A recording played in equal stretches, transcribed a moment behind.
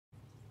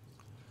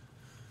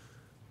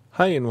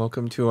Hi, and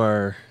welcome to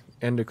our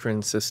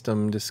endocrine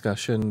system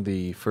discussion,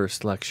 the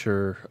first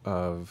lecture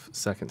of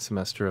second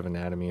semester of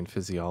Anatomy and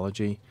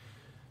Physiology,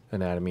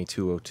 Anatomy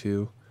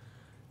 202.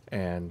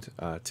 And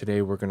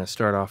today we're going to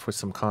start off with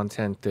some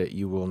content that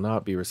you will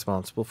not be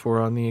responsible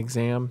for on the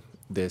exam,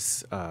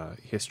 this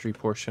history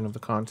portion of the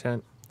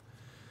content.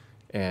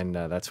 And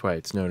that's why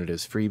it's noted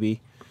as freebie.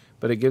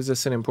 But it gives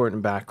us an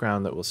important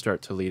background that will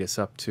start to lead us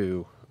up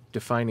to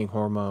defining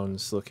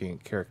hormones, looking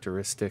at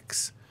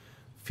characteristics,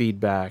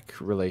 feedback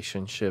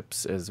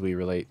relationships as we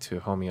relate to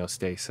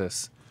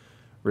homeostasis,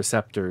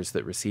 receptors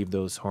that receive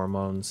those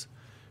hormones.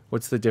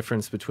 What's the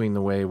difference between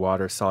the way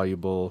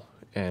water-soluble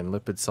and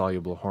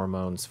lipid-soluble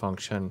hormones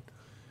function,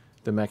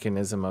 the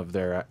mechanism of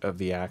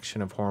the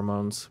action of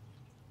hormones,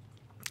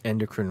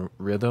 endocrine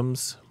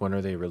rhythms, when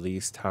are they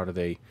released, how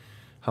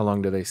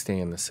long do they stay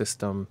in the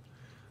system,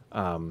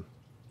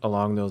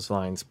 along those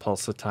lines,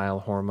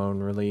 pulsatile hormone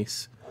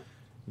release,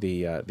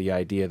 the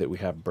idea that we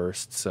have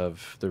bursts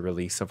of the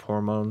release of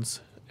hormones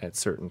at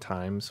certain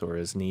times or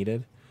as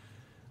needed.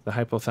 The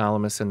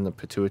hypothalamus and the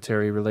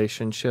pituitary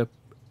relationship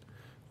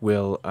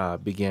will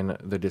begin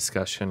the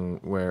discussion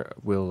where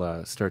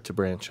we'll start to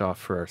branch off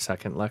for our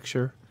second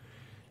lecture,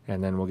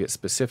 and then we'll get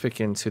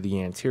specific into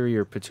the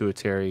anterior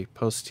pituitary,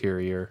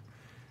 posterior,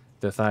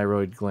 the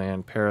thyroid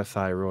gland,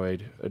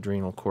 parathyroid,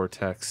 adrenal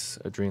cortex,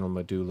 adrenal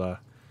medulla,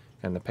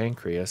 and the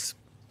pancreas.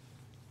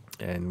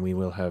 And we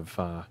will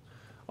have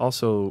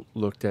also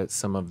looked at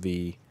some of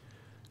the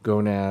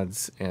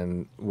gonads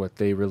and what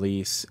they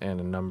release and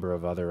a number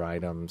of other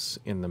items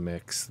in the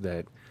mix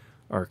that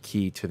are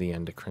key to the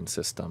endocrine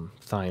system.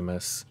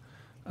 Thymus,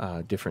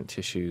 different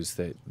tissues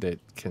that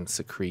can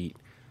secrete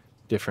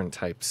different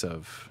types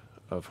of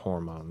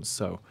hormones.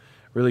 So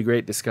really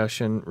great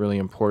discussion, really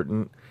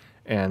important.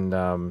 And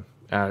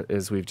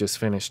as we've just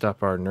finished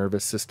up our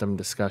nervous system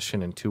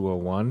discussion in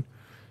 201,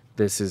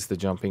 this is the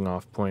jumping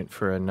off point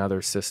for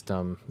another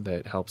system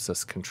that helps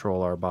us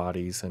control our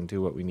bodies and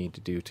do what we need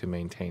to do to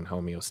maintain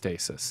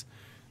homeostasis,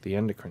 the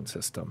endocrine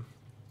system.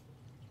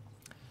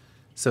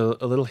 So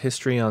a little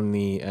history on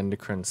the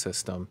endocrine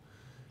system.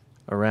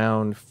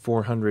 Around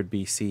 400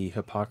 BC,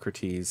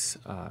 Hippocrates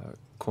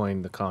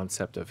coined the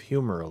concept of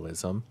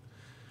humoral,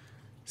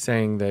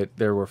 saying that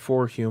there were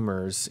 4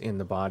 humors in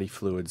the body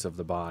fluids of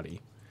the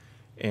body.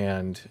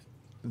 And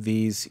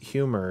these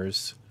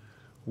humors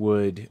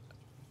would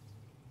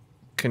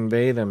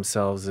convey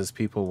themselves as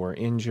people were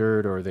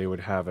injured or they would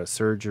have a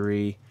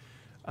surgery.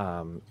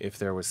 If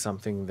there was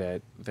something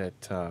that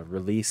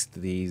released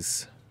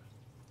these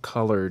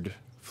colored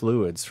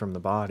fluids from the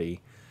body,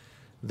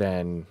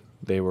 then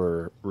they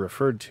were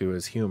referred to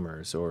as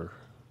humors. Or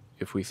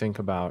if we think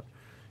about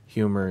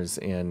humors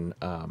in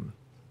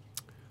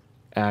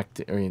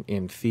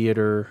in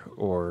theater,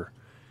 or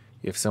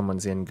if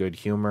someone's in good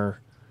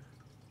humor,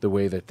 the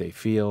way that they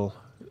feel,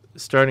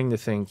 starting to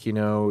think,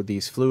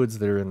 these fluids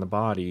that are in the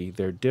body,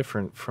 they're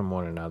different from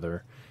one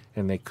another,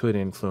 and they could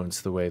influence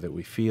the way that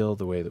we feel,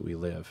 the way that we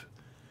live.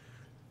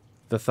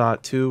 The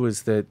thought, too,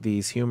 was that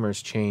these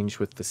humors change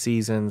with the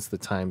seasons, the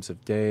times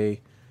of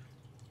day.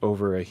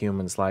 Over a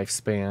human's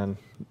lifespan,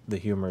 the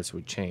humors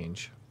would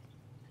change.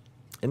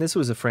 And this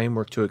was a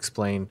framework to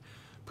explain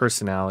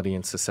personality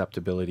and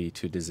susceptibility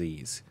to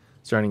disease,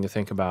 starting to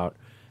think about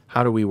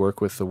how do we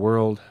work with the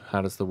world,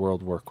 how does the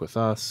world work with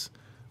us,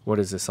 what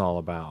is this all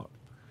about?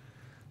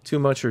 Too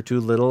much or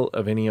too little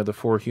of any of the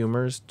 4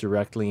 humors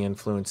directly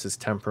influences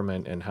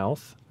temperament and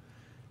health,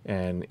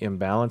 and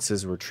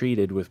imbalances were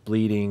treated with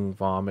bleeding,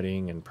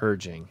 vomiting, and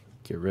purging.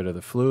 Get rid of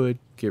the fluid,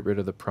 get rid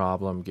of the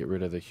problem, get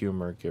rid of the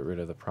humor, get rid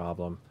of the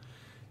problem,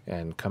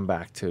 and come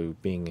back to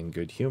being in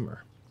good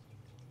humor.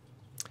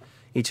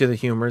 Each of the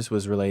humors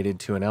was related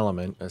to an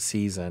element, a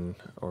season,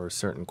 or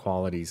certain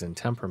qualities in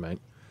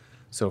temperament.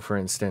 So for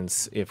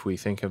instance, if we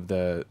think of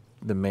the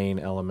main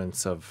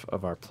elements of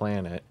our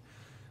planet,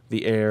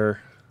 the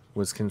air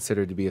was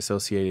considered to be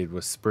associated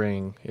with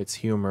spring, its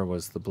humor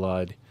was the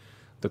blood,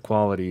 the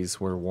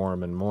qualities were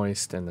warm and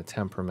moist, and the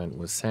temperament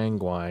was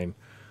sanguine,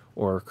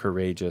 or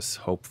courageous,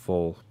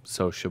 hopeful,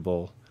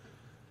 sociable.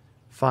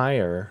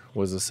 Fire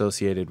was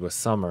associated with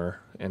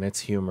summer, and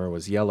its humor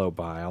was yellow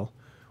bile,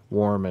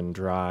 warm and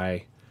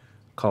dry,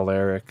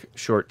 choleric,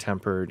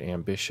 short-tempered,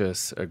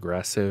 ambitious,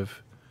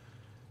 aggressive.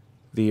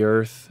 The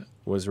earth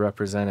was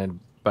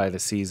represented by the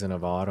season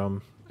of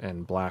autumn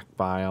and black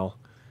bile,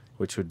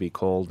 which would be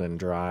cold and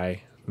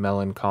dry,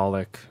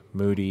 melancholic,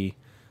 moody,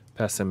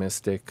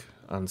 pessimistic,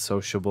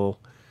 unsociable.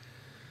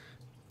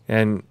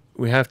 And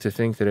we have to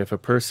think that if a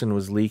person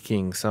was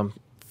leaking some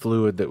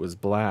fluid that was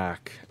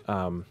black,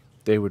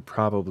 they would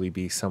probably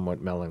be somewhat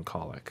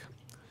melancholic.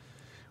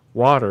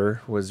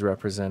 Water was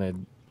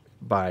represented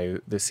by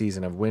the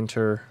season of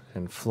winter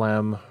and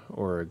phlegm,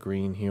 or a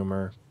green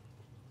humor.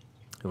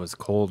 It was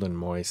cold and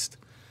moist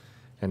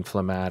and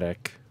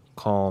phlegmatic,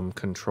 calm,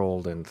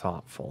 controlled, and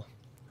thoughtful.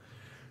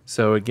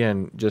 So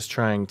again, just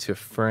trying to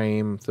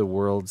frame the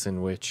worlds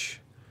in which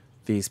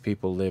these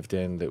people lived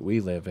in, that we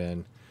live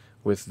in,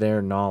 with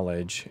their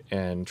knowledge,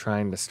 and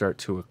trying to start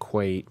to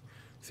equate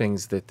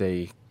things that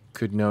they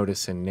could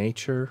notice in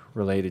nature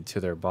related to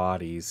their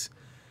bodies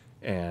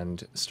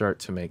and start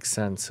to make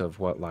sense of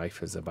what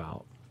life is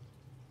about.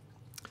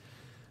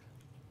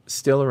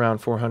 Still around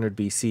 400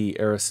 BC,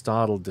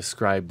 Aristotle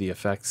described the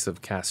effects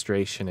of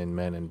castration in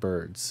men and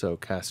birds. So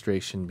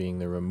castration being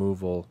the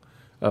removal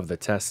of the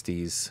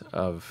testes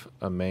of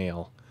a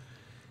male.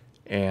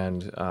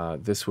 And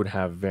this would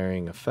have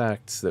varying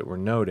effects that were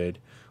noted.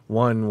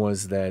 One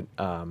was that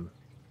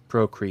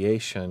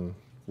procreation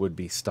would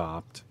be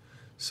stopped.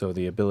 So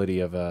the ability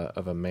of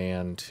a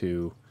man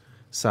to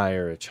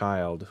sire a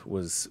child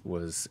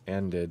was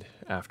ended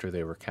after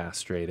they were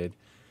castrated.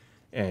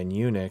 And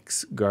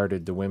eunuchs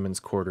guarded the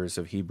women's quarters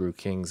of Hebrew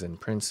kings and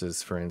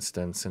princes, for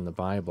instance, in the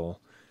Bible.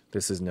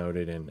 This is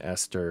noted in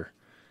Esther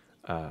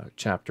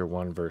chapter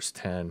 1, verse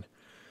 10.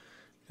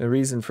 The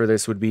reason for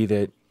this would be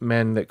that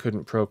men that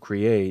couldn't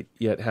procreate,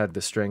 yet had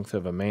the strength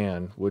of a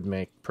man, would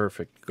make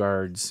perfect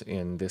guards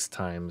in this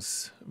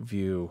time's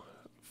view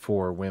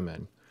for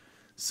women.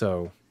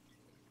 So,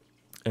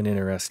 an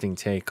interesting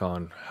take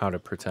on how to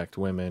protect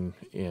women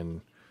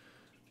in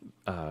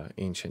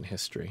ancient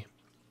history.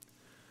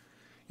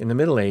 In the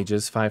Middle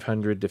Ages,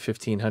 500 to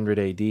 1500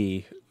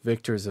 AD,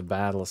 victors of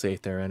battles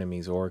ate their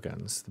enemies'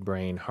 organs, the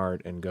brain,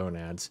 heart, and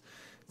gonads,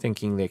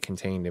 thinking they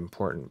contained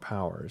important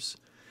powers.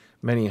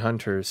 Many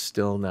hunters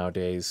still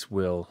nowadays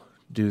will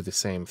do the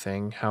same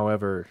thing.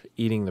 However,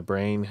 eating the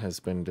brain has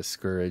been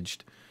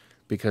discouraged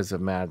because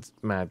of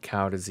mad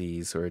cow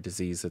disease, or a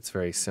disease that's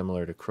very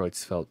similar to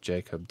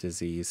Creutzfeldt-Jakob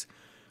disease,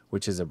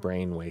 which is a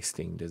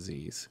brain-wasting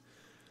disease.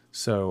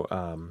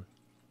 So,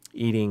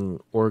 eating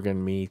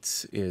organ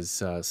meats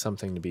is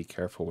something to be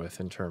careful with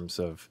in terms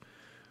of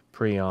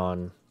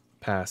prion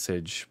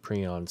passage,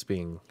 prions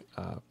being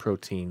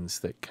proteins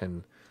that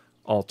can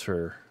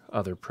alter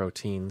other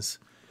proteins,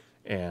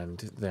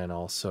 and then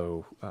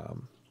also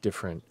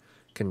different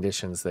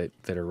conditions that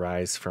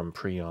arise from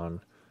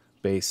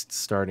prion-based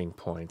starting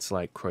points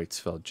like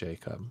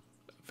Creutzfeldt-Jakob,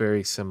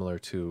 very similar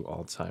to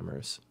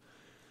Alzheimer's.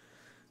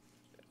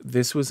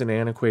 This was an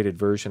antiquated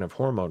version of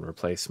hormone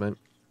replacement.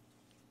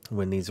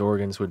 When these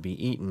organs would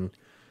be eaten,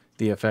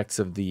 the effects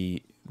of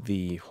the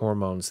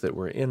hormones that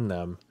were in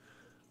them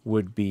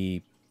would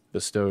be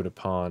bestowed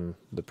upon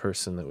the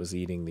person that was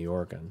eating the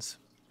organs.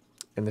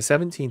 In the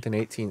 17th and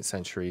 18th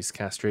centuries,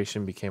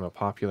 castration became a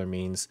popular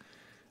means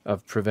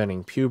of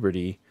preventing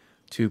puberty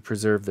to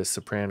preserve the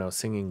soprano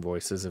singing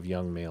voices of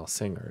young male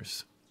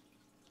singers.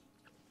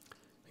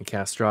 And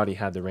castrati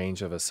had the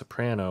range of a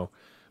soprano,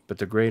 but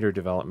the greater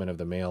development of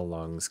the male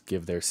lungs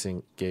gave their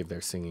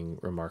singing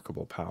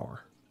remarkable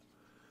power.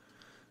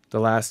 The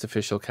last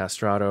official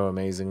castrato,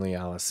 amazingly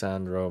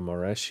Alessandro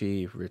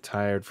Moreschi,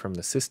 retired from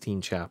the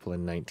Sistine Chapel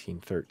in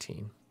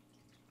 1913.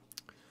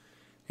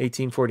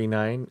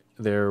 1849,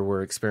 there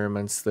were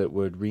experiments that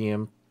would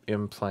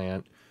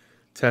re-implant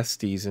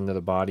testes into the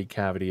body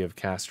cavity of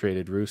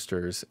castrated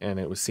roosters, and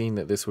it was seen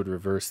that this would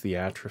reverse the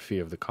atrophy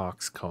of the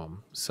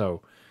coxcomb.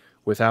 So,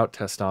 without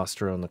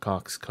testosterone, the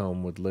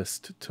coxcomb would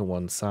list to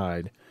one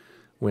side.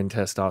 When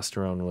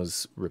testosterone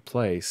was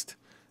replaced,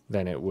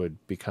 then it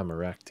would become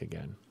erect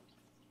again.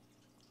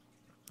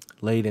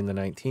 Late in the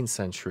 19th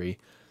century,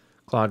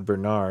 Claude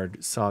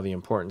Bernard saw the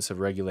importance of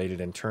regulated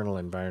internal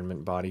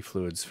environment body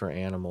fluids for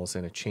animals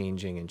in a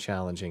changing and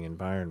challenging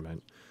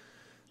environment.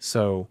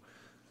 So,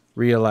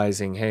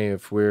 realizing, hey,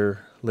 if we're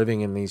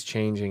living in these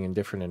changing and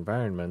different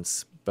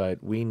environments,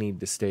 but we need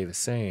to stay the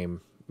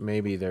same,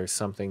 maybe there's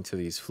something to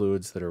these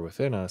fluids that are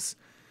within us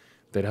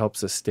that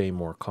helps us stay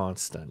more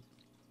constant.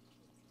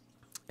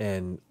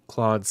 And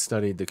Claude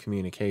studied the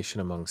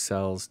communication among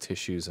cells,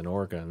 tissues, and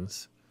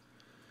organs,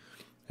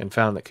 and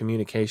found that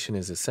communication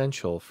is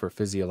essential for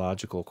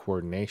physiological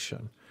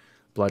coordination: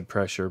 blood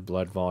pressure,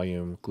 blood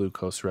volume,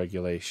 glucose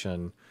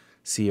regulation,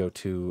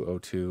 CO2,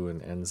 O2,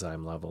 and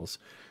enzyme levels,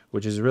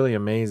 which is really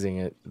amazing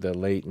at the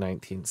late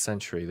 19th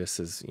century. This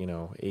is,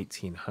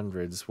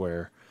 1800s,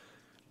 where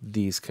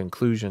these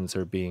conclusions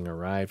are being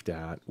arrived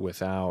at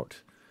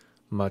without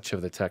much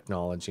of the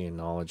technology and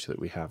knowledge that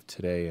we have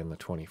today in the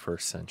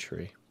 21st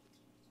century.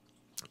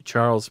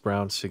 Charles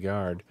Brown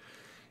Sigard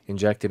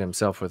injected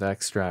himself with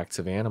extracts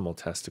of animal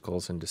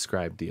testicles and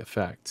described the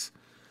effects.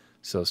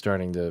 So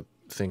starting to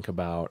think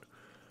about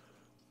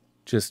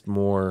just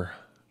more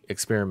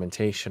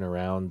experimentation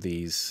around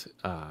these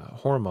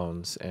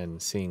hormones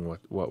and seeing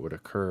what would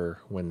occur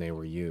when they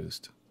were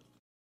used.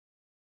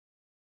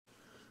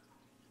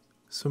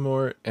 Some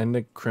more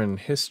endocrine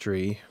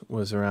history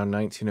was around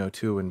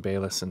 1902 when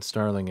Bayliss and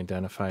Starling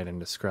identified and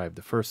described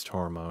the first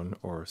hormone,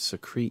 or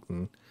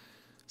secretin.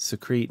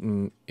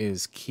 Secretin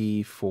is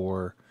key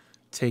for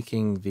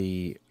taking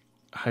the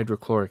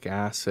hydrochloric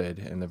acid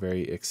and the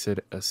very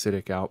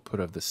acidic output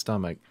of the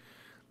stomach,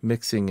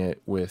 mixing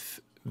it with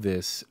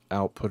this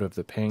output of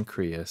the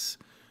pancreas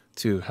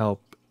to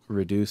help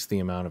reduce the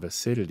amount of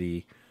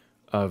acidity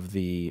of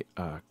the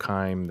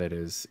chyme that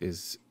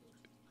is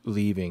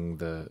leaving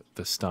the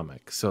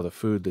stomach. So the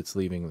food that's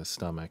leaving the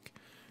stomach,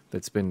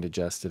 that's been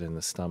digested in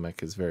the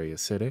stomach, is very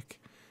acidic,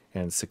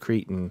 and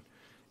secretin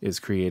is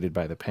created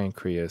by the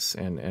pancreas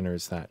and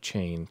enters that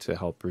chain to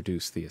help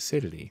reduce the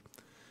acidity.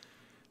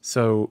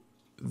 So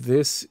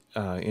this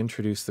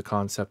introduced the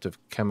concept of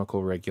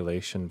chemical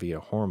regulation via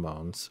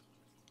hormones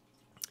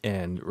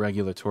and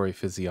regulatory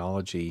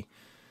physiology,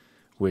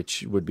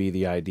 which would be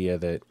the idea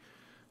that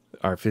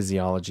our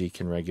physiology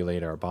can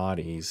regulate our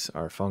bodies,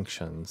 our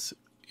functions.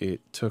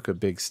 It took a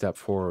big step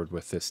forward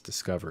with this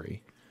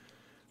discovery.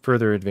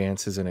 Further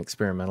advances in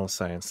experimental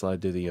science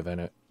led to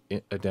the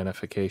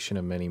identification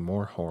of many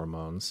more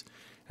hormones,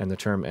 and the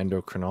term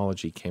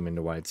endocrinology came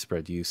into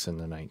widespread use in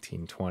the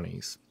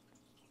 1920s.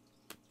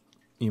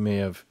 You may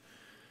have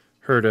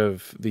heard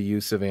of the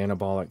use of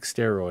anabolic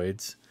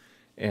steroids,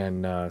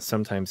 and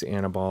sometimes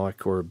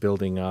anabolic or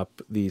building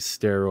up these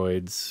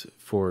steroids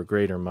for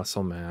greater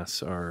muscle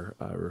mass are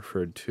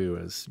referred to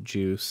as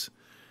juice.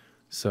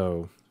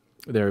 So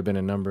there have been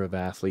a number of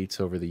athletes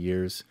over the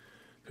years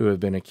who have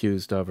been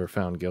accused of or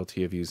found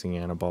guilty of using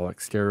anabolic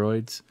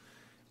steroids.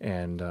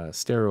 And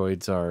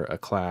steroids are a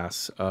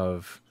class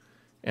of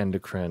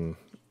endocrine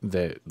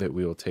that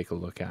we will take a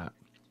look at.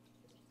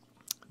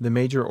 The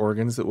major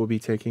organs that we'll be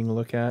taking a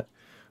look at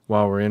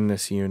while we're in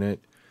this unit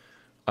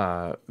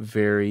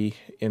vary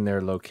in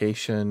their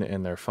location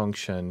and their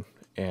function,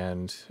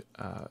 and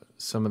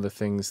some of the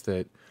things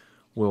that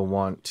we'll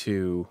want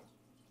to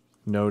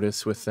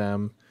notice with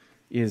them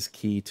is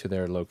key to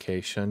their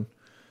location.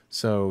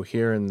 So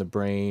here in the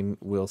brain,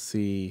 we'll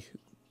see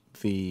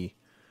the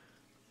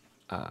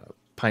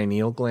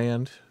pineal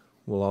gland.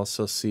 We'll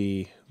also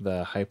see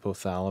the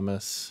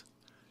hypothalamus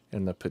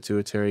and the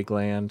pituitary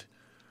gland.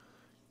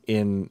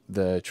 In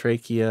the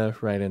trachea,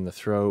 right in the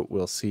throat,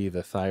 we'll see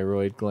the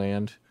thyroid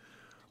gland.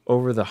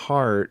 Over the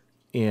heart,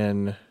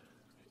 in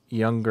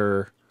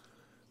younger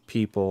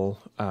people,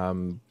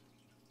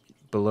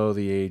 below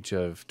the age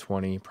of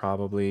 20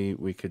 probably,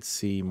 we could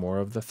see more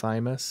of the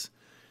thymus.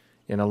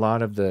 In a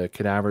lot of the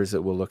cadavers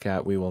that we'll look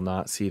at, we will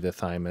not see the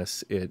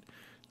thymus. It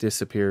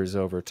disappears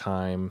over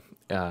time.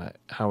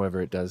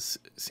 However, it does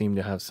seem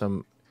to have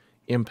some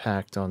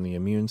impact on the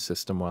immune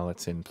system while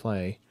it's in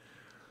play.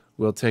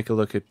 We'll take a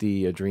look at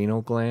the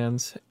adrenal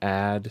glands,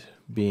 ad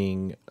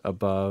being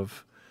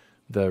above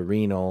the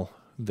renal,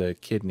 the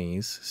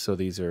kidneys, so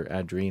these are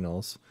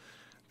adrenals.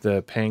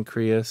 The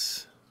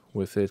pancreas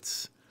with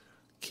its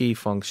key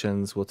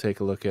functions, we'll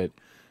take a look at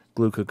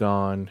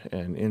glucagon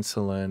and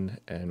insulin,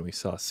 and we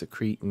saw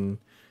secretin.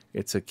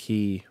 It's a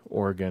key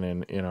organ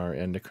in our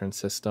endocrine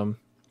system.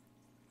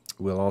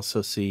 We'll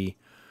also see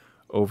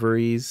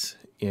ovaries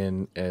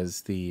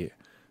as the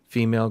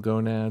female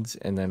gonads,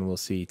 and then we'll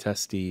see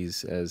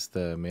testes as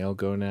the male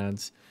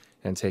gonads,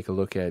 and take a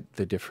look at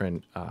the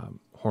different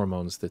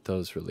hormones that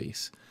those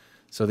release.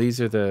 So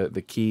these are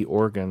the key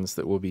organs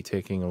that we'll be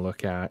taking a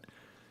look at,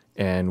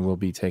 and we'll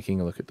be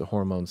taking a look at the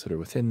hormones that are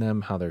within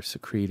them, how they're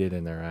secreted,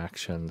 and their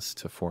actions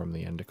to form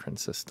the endocrine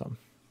system.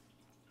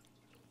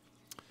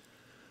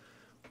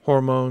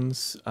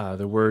 Hormones,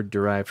 the word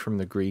derived from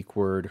the Greek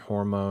word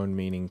hormone,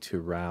 meaning to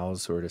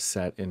rouse or to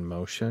set in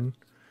motion.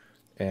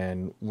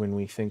 And when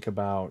we think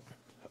about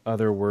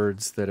other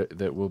words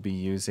that we'll be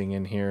using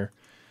in here,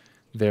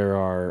 there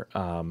are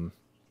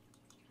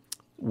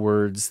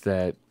words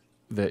that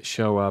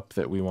show up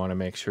that we want to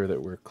make sure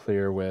that we're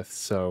clear with.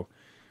 So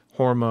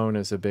hormone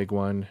is a big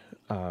one,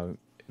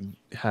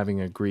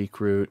 having a Greek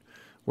root.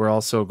 We're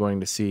also going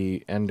to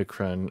see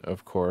endocrine,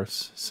 of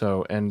course.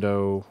 So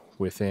endo,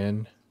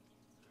 within,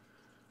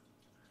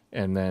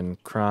 and then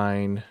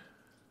crine,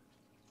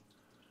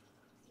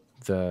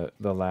 the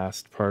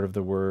last part of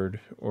the word,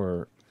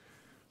 or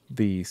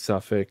the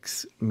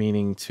suffix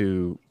meaning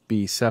to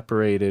be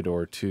separated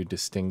or to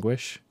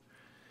distinguish.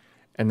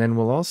 And then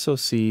we'll also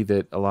see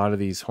that a lot of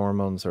these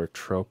hormones are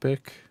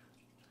tropic,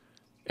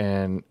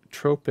 and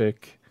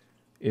tropic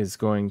is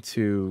going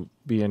to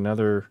be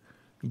another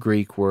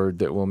Greek word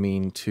that will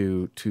mean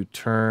to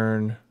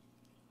turn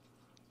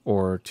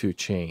or to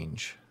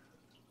change.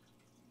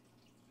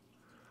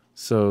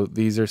 So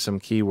these are some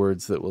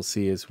keywords that we'll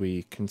see as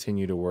we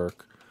continue to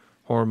work: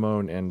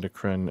 hormone,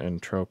 endocrine,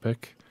 and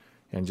tropic.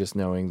 And just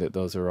knowing that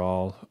those are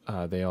all,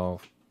 they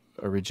all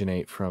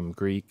originate from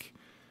Greek,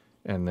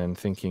 and then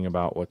thinking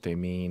about what they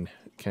mean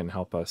can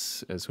help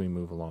us as we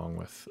move along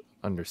with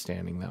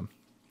understanding them.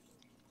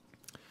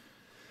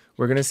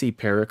 We're going to see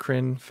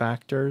paracrine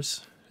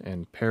factors,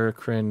 and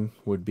paracrine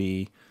would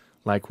be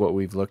like what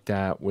we've looked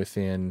at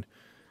within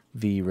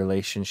the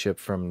relationship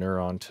from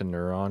neuron to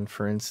neuron,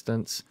 for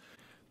instance.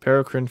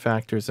 Paracrine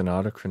factors and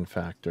autocrine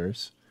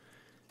factors.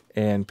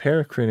 And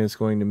paracrine is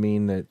going to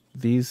mean that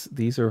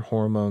these are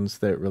hormones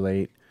that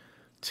relate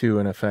to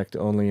an effect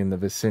only in the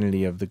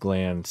vicinity of the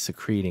gland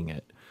secreting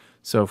it.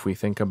 So if we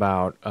think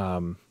about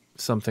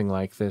something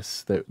like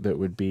this that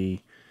would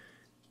be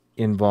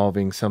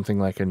involving something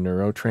like a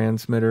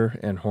neurotransmitter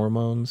and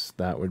hormones,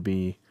 that would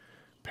be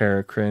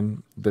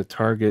paracrine. The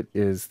target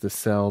is the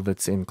cell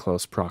that's in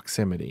close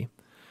proximity.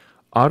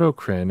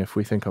 Autocrine, if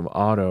we think of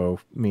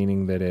auto,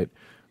 meaning that it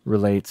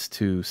relates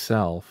to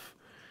self,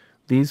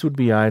 These would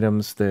be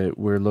items that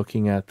we're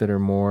looking at that are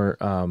more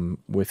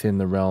within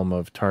the realm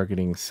of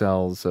targeting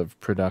cells of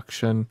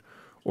production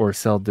or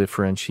cell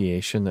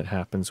differentiation that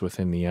happens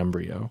within the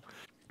embryo.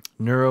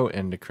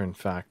 Neuroendocrine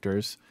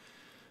factors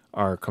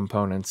are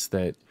components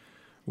that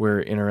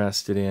we're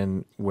interested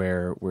in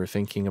where we're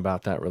thinking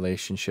about that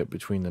relationship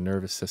between the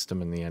nervous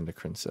system and the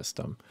endocrine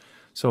system.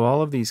 So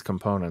all of these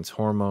components,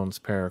 hormones,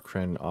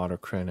 paracrine,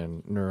 autocrine,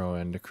 and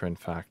neuroendocrine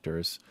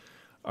factors,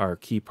 are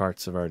key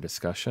parts of our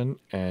discussion,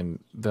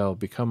 and they'll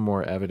become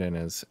more evident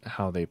as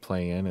how they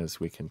play in as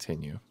we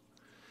continue.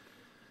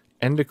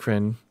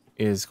 Endocrine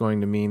is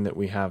going to mean that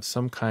we have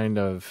some kind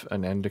of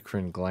an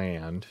endocrine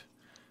gland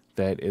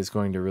that is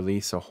going to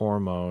release a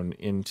hormone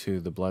into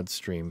the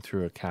bloodstream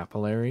through a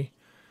capillary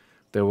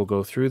that will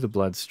go through the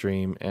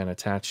bloodstream and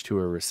attach to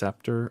a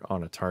receptor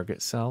on a target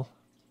cell.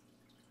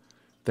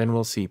 Then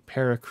we'll see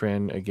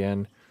paracrine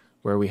again,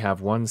 where we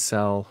have one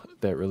cell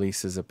that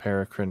releases a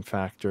paracrine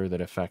factor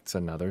that affects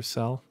another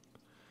cell.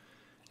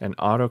 And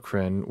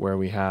autocrine, where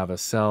we have a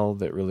cell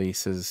that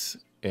releases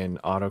an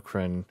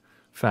autocrine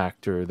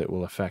factor that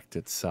will affect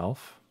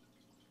itself.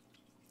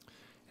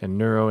 And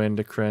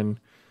neuroendocrine,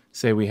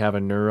 say we have a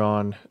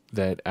neuron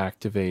that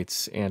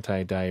activates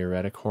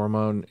antidiuretic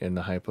hormone in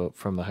the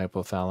from the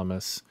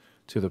hypothalamus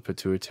to the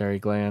pituitary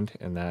gland,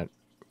 and that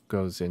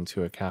goes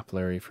into a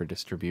capillary for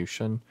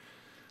distribution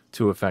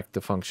to affect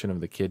the function of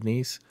the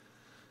kidneys.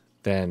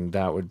 Then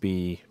that would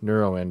be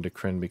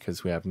neuroendocrine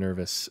because we have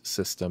nervous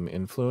system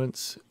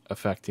influence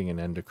affecting an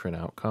endocrine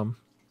outcome.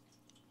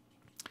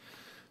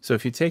 So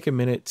if you take a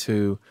minute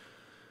to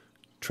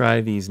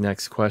try these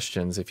next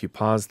questions, if you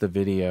pause the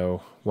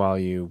video while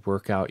you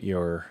work out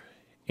your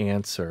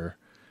answer,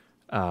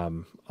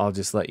 I'll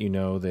just let you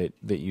know that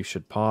you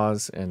should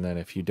pause, and then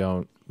if you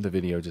don't, the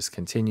video just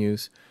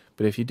continues.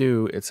 But if you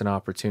do, it's an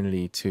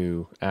opportunity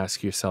to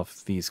ask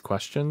yourself these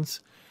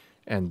questions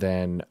and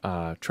then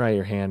try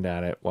your hand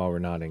at it while we're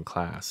not in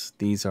class.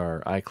 These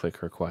are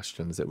iClicker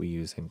questions that we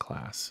use in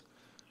class.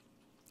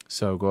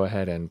 So go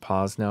ahead and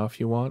pause now if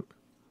you want.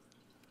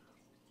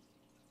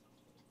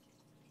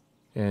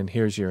 And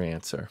here's your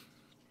answer.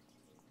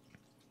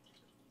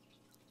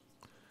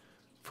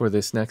 For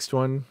this next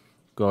one,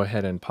 go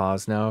ahead and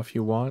pause now if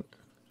you want.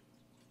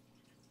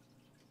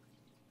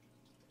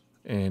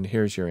 And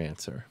here's your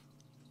answer.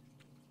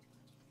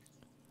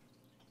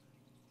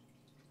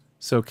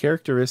 So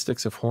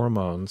characteristics of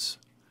hormones,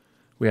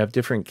 we have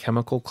different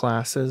chemical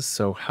classes.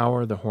 So how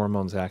are the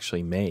hormones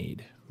actually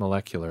made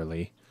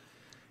molecularly?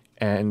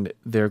 And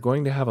they're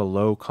going to have a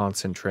low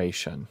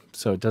concentration.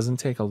 So it doesn't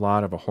take a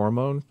lot of a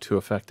hormone to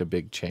affect a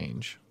big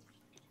change.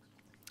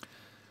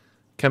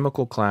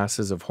 Chemical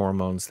classes of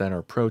hormones then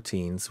are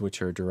proteins,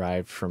 which are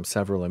derived from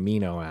several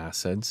amino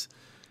acids.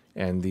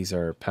 And these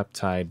are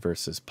peptide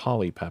versus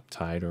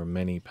polypeptide, or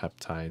many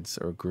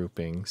peptides or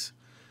groupings.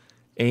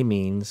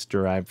 Amines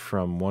derived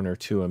from one or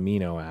two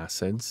amino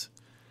acids,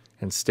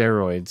 and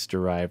steroids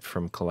derived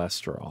from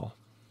cholesterol.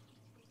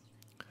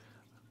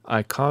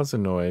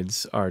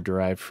 Eicosanoids are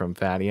derived from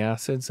fatty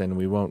acids, and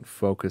we won't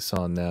focus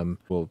on them.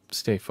 We'll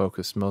stay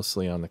focused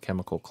mostly on the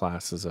chemical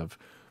classes of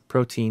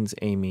proteins,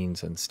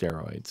 amines, and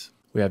steroids.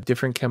 We have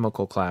different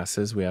chemical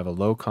classes. We have a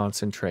low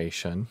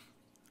concentration,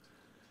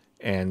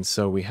 and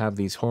so we have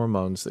these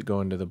hormones that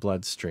go into the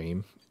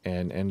bloodstream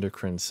and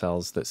endocrine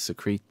cells that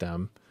secrete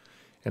them.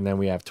 And then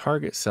we have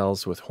target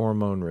cells with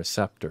hormone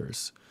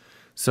receptors.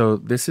 So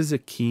this is a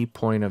key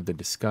point of the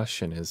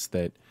discussion, is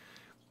that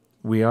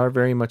we are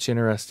very much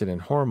interested in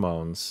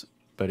hormones,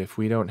 but if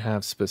we don't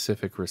have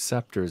specific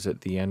receptors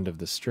at the end of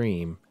the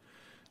stream,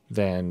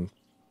 then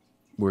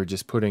we're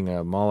just putting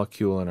a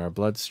molecule in our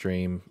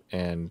bloodstream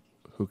and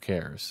who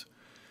cares?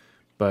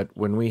 But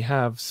when we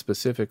have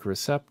specific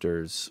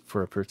receptors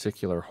for a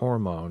particular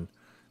hormone,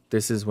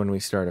 this is when we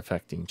start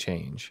affecting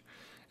change.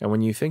 And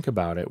when you think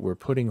about it, we're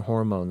putting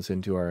hormones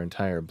into our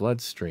entire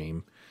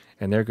bloodstream,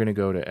 and they're going to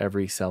go to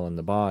every cell in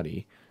the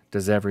body.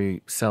 Does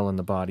every cell in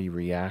the body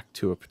react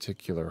to a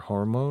particular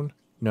hormone?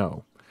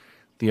 No.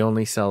 The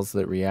only cells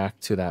that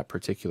react to that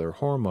particular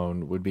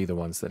hormone would be the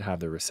ones that have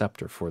the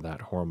receptor for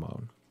that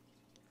hormone.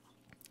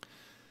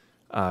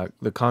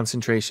 The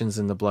concentrations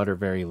in the blood are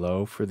very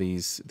low for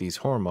these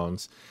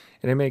hormones,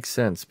 and it makes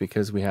sense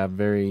because we have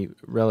very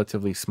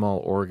relatively small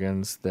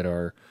organs that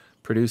are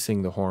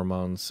producing the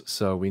hormones,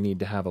 so we need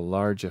to have a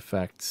large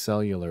effect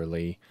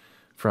cellularly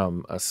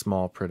from a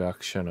small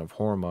production of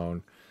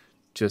hormone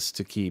just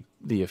to keep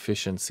the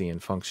efficiency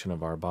and function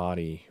of our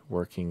body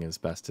working as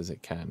best as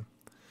it can.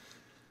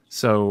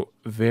 So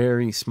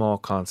very small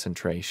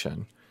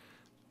concentration.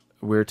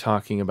 We're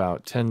talking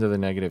about 10 to the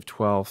negative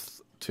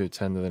 12th to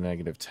 10 to the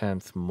negative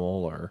 10th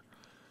molar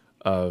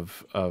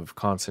of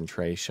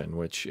concentration,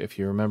 which, if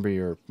you remember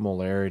your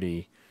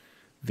molarity,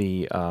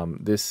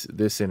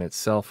 this in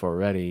itself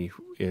already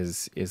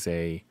is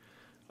a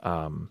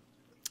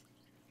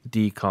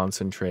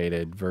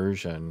deconcentrated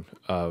version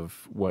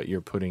of what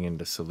you're putting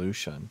into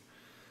solution.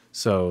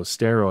 So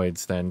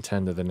steroids then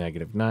 10 to the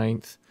negative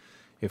 9th,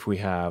 If we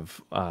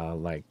have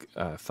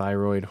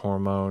thyroid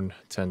hormone,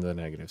 10 to the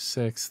negative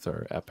sixth,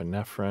 or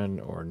epinephrine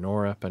or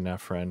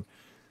norepinephrine,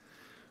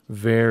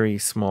 very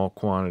small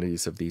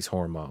quantities of these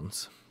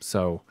hormones.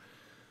 So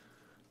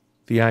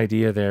the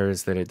idea there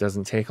is that it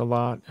doesn't take a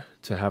lot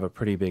to have a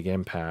pretty big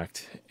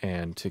impact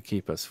and to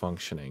keep us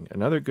functioning.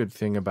 Another good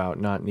thing about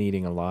not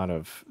needing a lot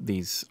of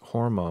these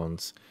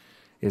hormones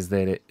is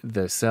that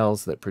the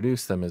cells that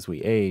produce them as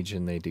we age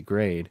and they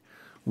degrade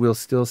will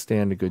still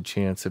stand a good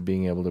chance of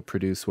being able to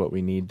produce what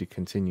we need to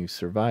continue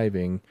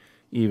surviving,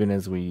 even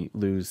as we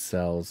lose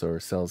cells or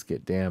cells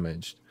get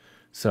damaged.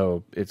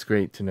 So it's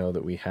great to know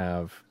that we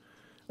have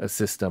a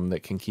system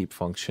that can keep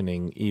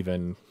functioning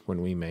even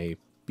when we may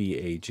be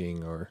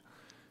aging or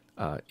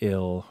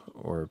ill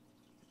or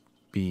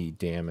be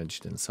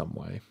damaged in some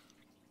way.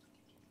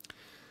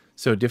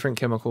 So different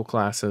chemical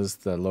classes,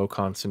 the low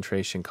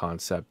concentration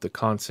concept. The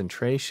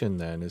concentration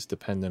then is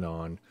dependent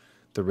on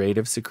the rate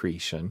of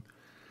secretion.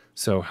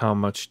 So how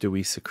much do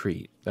we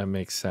secrete? That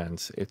makes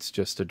sense. It's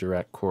just a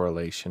direct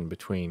correlation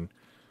between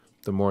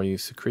the more you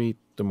secrete,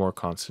 the more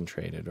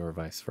concentrated, or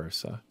vice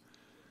versa.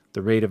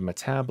 The rate of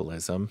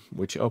metabolism,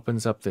 which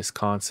opens up this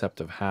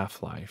concept of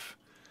half-life.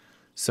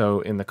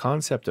 So in the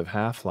concept of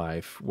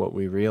half-life, what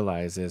we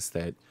realize is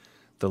that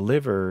the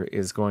liver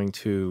is going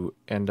to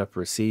end up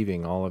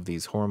receiving all of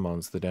these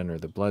hormones that enter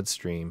the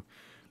bloodstream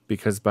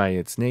because by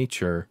its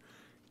nature,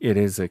 it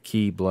is a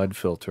key blood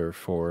filter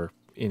for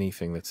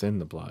anything that's in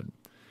the blood.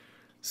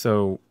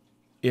 So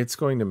it's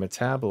going to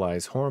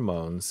metabolize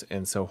hormones,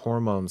 and so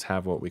hormones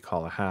have what we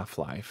call a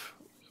half-life.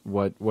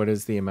 What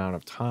is the amount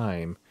of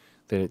time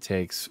that it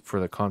takes for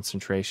the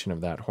concentration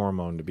of that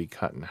hormone to be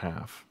cut in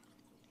half?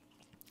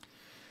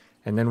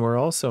 And then we're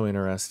also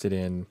interested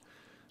in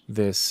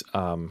this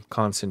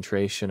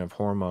concentration of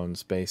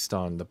hormones based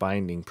on the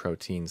binding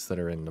proteins that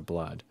are in the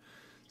blood.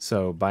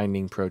 So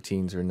binding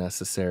proteins are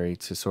necessary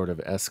to sort of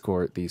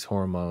escort these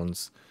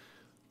hormones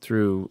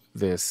through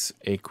this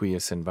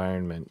aqueous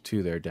environment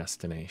to their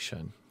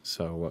destination.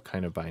 So what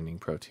kind of binding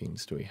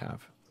proteins do we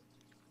have?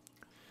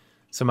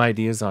 Some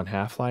ideas on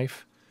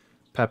half-life.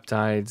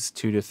 Peptides,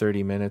 2 to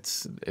 30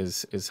 minutes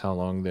is how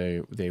long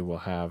they will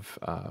have.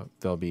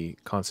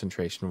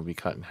 Concentration will be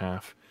cut in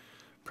half.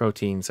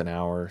 Proteins, an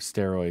hour.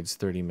 Steroids,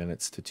 30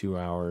 minutes to 2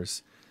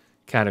 hours.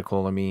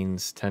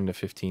 Catecholamines, 10 to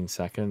 15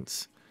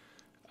 seconds.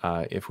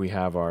 If we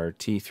have our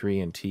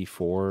T3 and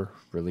T4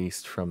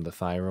 released from the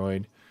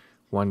thyroid,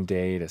 1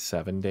 day to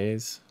 7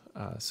 days.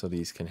 So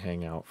these can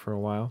hang out for a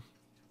while.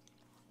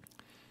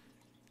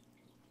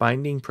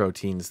 Binding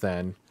proteins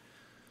then.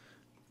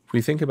 If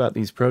we think about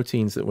these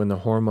proteins, that when the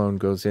hormone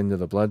goes into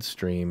the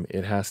bloodstream,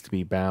 it has to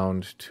be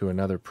bound to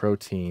another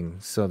protein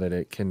so that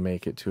it can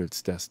make it to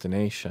its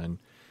destination.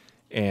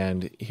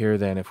 And here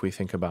then, if we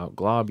think about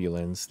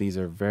globulins, these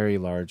are very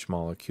large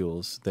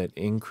molecules that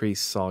increase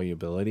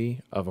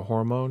solubility of a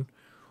hormone,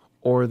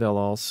 or they'll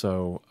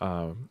also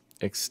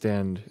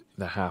extend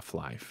the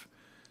half-life.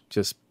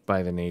 Just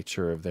by the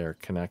nature of their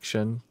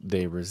connection,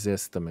 they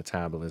resist the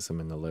metabolism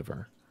in the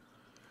liver.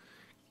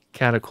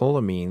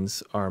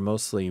 Catecholamines are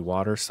mostly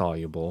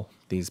water-soluble,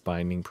 these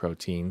binding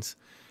proteins.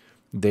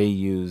 They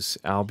use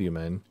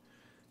albumin,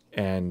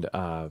 and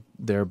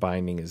their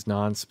binding is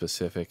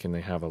nonspecific, and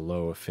they have a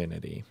low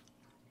affinity.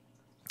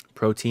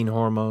 Protein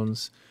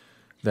hormones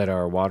that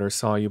are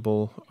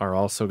water-soluble are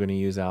also going to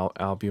use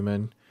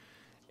albumin,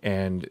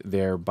 and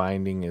their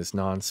binding is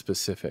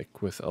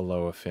nonspecific with a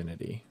low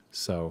affinity.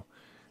 So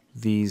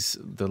the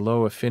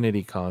low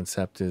affinity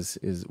concept is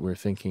we're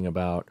thinking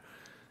about.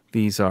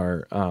 These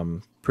are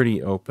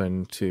pretty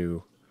open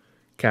to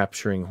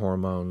capturing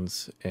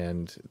hormones,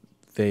 and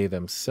they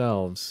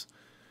themselves,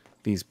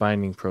 these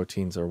binding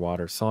proteins, are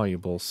water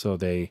soluble, so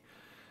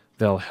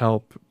they'll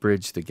help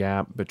bridge the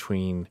gap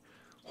between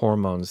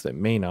hormones that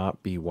may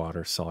not be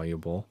water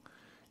soluble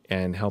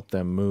and help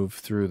them move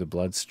through the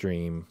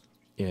bloodstream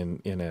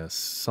in a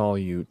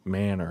solute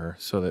manner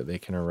so that they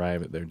can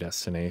arrive at their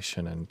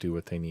destination and do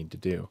what they need to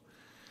do.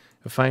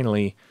 And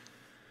finally,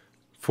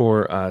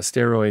 for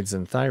steroids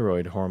and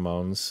thyroid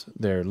hormones,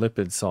 they're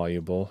lipid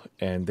soluble,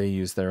 and they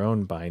use their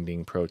own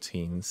binding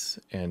proteins,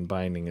 and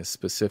binding is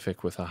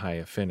specific with a high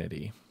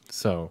affinity.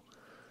 So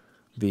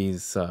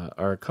these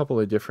are a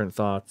couple of different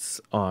thoughts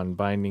on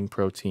binding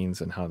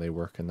proteins and how they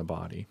work in the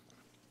body.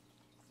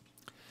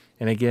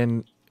 And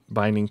again,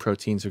 binding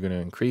proteins are going to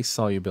increase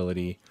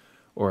solubility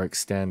or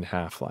extend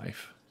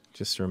half-life.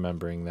 Just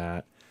remembering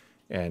that,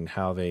 and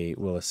how they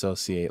will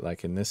associate,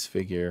 like in this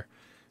figure,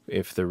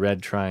 if the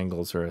red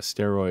triangles are a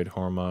steroid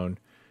hormone,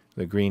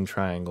 the green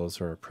triangles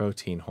are a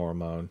protein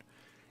hormone,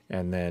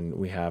 and then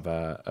we have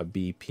a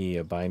BP,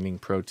 a binding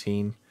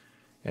protein,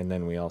 and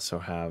then we also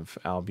have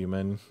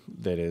albumin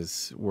that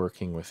is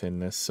working within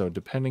this. So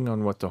depending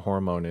on what the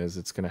hormone is,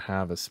 it's going to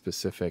have a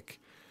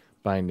specific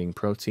binding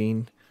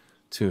protein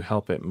to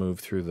help it move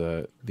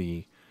through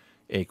the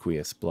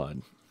aqueous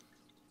blood.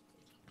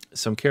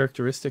 Some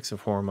characteristics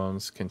of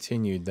hormones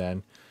continued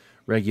then.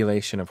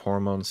 Regulation of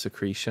hormone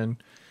secretion.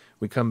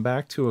 we come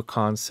back to a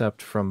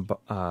concept from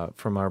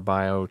our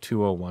Bio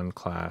 201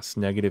 class,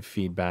 negative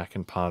feedback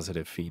and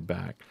positive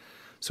feedback.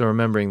 So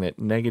remembering that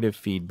negative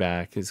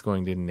feedback is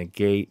going to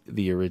negate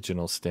the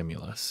original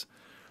stimulus.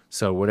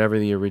 So whatever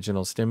the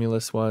original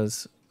stimulus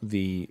was,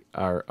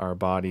 our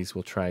bodies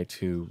will try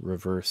to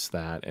reverse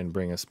that and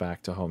bring us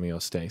back to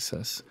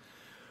homeostasis.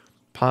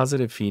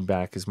 Positive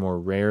feedback is more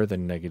rare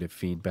than negative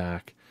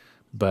feedback,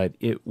 but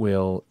it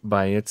will,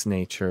 by its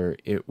nature,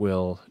 it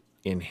will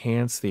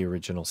enhance the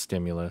original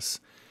stimulus,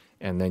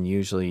 and then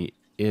usually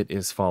it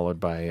is followed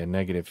by a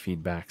negative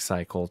feedback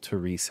cycle to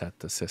reset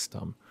the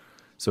system.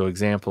 So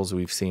examples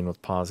we've seen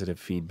with positive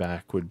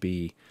feedback would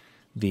be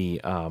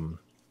the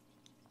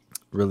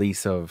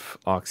release of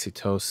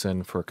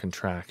oxytocin for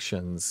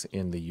contractions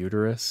in the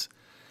uterus,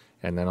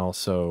 and then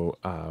also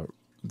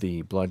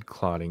the blood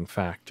clotting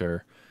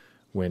factor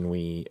when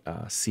we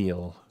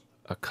seal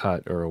a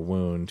cut or a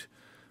wound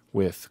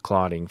with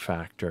clotting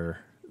factor.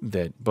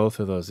 That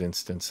both of those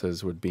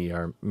instances would be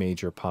our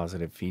major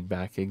positive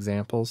feedback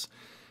examples,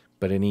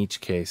 but in each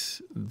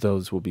case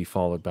those will be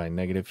followed by a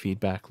negative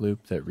feedback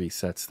loop that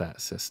resets that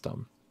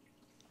system.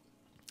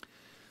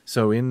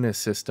 So in this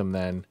system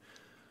then,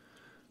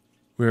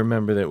 we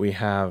remember that we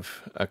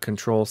have a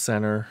control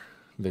center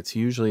that's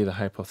usually the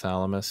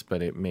hypothalamus,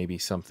 but it may be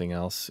something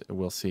else.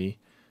 We'll see,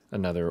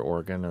 another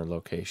organ or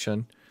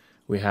location.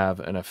 We have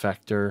an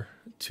effector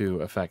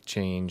to affect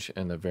change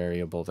and the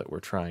variable that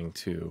we're trying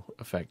to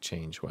affect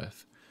change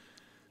with.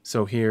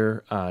 So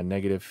here,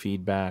 negative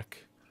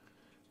feedback,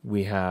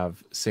 we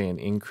have, say, an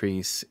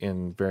increase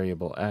in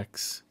variable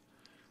x.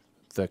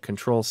 The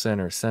control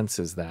center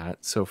senses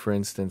that. So for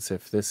instance,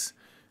 if this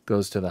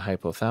goes to the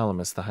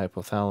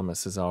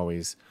hypothalamus is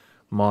always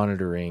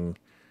monitoring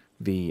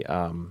the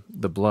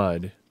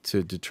blood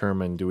to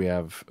determine, do we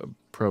have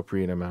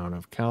appropriate amount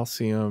of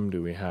calcium?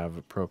 Do we have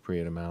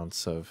appropriate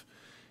amounts of,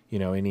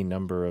 any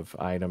number of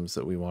items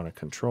that we want to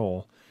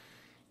control?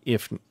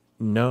 If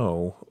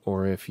no,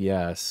 or if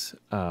yes,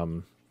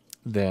 then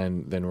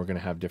we're going to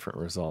have different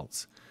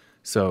results.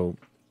 So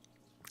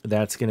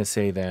that's going to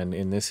say then,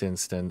 in this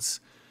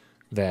instance,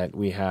 that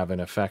we have an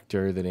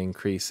effector that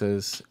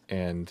increases,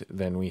 and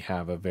then we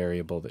have a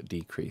variable that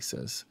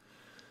decreases.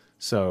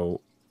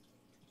 So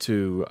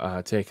to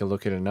take a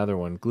look at another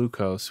one,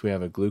 glucose, we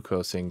have a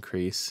glucose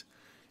increase,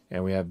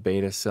 and we have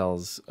beta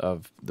cells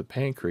of the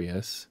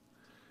pancreas.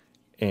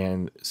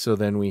 And so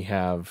then we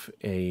have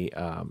a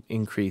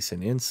increase in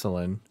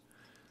insulin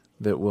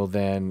that will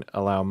then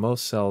allow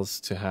most cells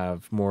to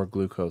have more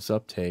glucose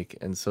uptake.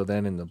 And so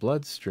then in the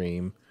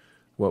bloodstream,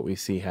 what we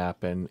see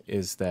happen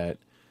is that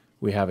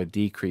we have a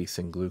decrease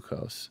in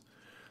glucose.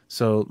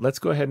 So let's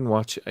go ahead and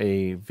watch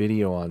a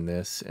video on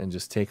this and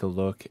just take a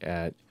look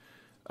at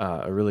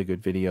a really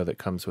good video that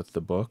comes with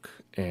the book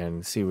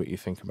and see what you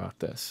think about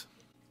this.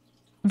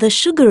 The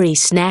sugary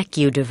snack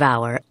you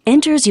devour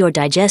enters your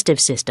digestive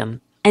system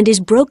and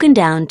is broken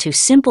down to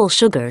simple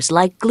sugars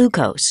like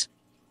glucose.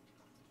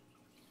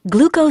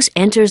 Glucose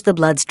enters the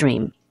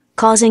bloodstream,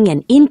 causing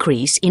an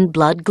increase in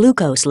blood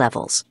glucose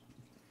levels.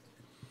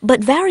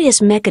 But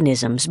various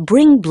mechanisms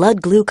bring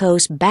blood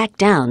glucose back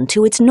down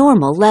to its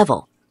normal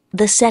level,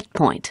 the set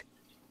point.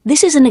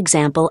 This is an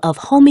example of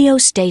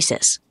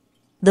homeostasis,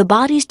 the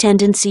body's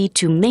tendency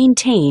to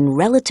maintain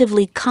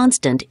relatively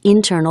constant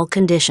internal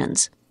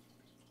conditions.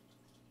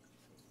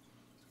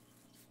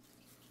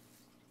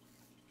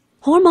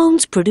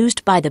 Hormones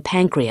produced by the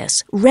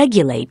pancreas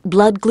regulate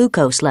blood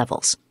glucose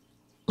levels.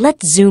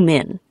 Let's zoom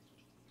in.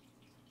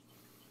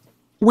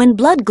 When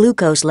blood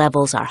glucose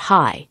levels are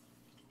high,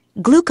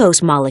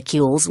 glucose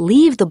molecules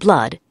leave the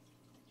blood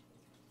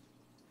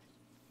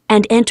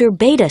and enter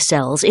beta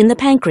cells in the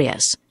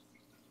pancreas.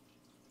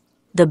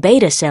 The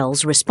beta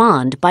cells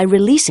respond by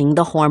releasing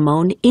the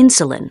hormone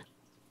insulin.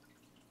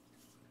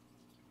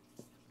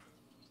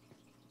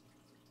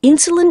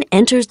 Insulin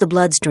enters the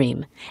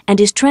bloodstream and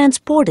is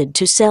transported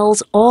to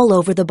cells all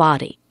over the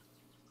body.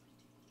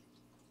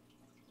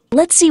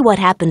 Let's see what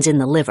happens in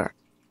the liver.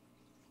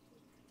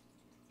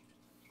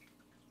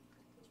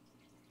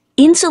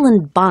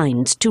 Insulin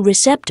binds to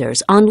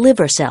receptors on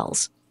liver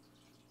cells.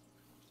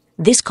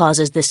 This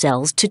causes the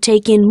cells to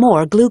take in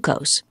more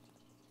glucose.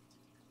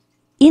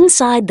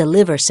 Inside the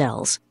liver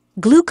cells,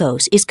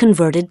 glucose is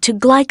converted to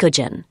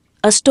glycogen,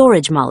 a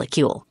storage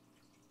molecule.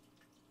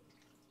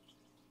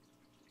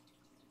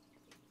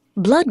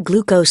 Blood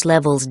glucose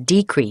levels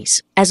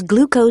decrease as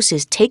glucose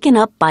is taken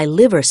up by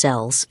liver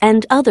cells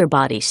and other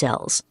body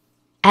cells.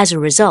 As a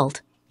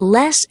result,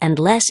 less and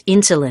less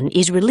insulin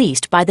is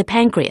released by the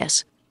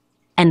pancreas,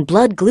 and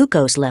blood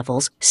glucose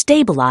levels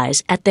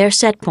stabilize at their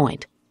set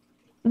point.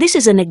 This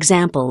is an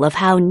example of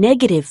how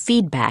negative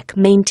feedback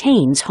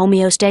maintains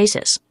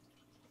homeostasis.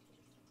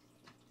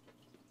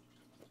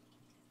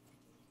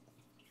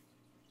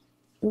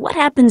 What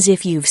happens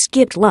if you've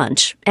skipped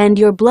lunch and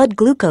your blood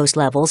glucose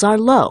levels are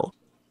low?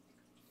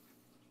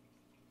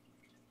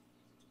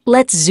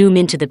 Let's zoom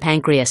into the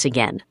pancreas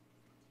again.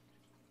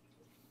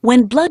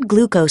 When blood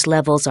glucose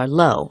levels are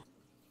low,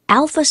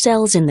 alpha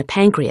cells in the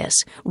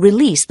pancreas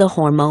release the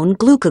hormone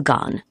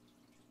glucagon.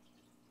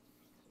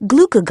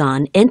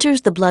 glucagon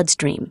enters the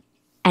bloodstream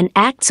and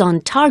acts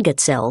on target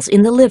cells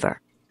in the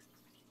liver.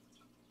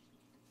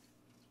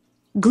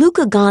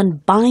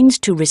 Glucagon binds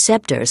to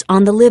receptors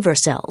on the liver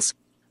cells,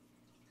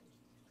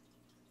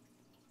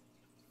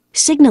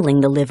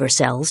 signaling the liver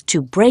cells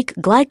to break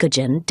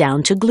glycogen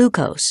down to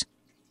glucose.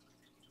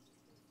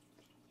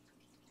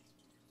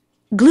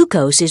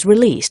 Glucose is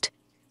released,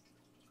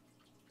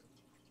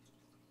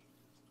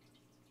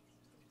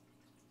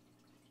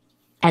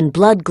 and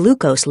blood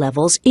glucose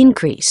levels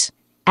increase.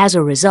 As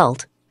a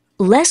result,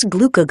 less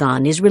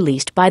glucagon is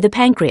released by the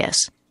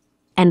pancreas,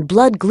 and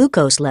blood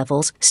glucose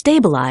levels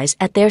stabilize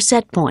at their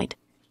set point.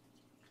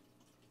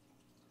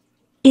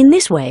 In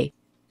this way,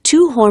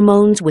 two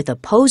hormones with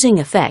opposing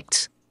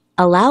effects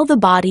allow the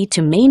body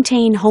to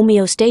maintain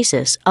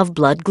homeostasis of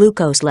blood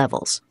glucose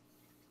levels.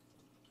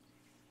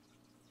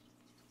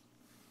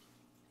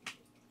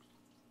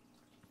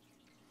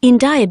 In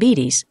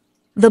diabetes,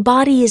 the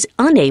body is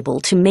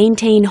unable to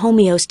maintain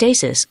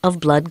homeostasis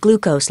of blood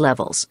glucose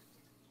levels.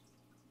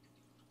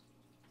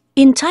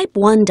 In type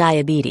 1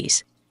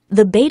 diabetes,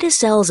 the beta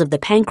cells of the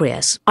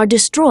pancreas are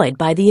destroyed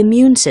by the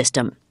immune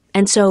system,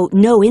 and so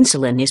no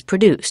insulin is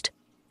produced.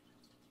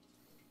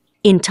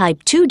 In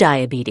type 2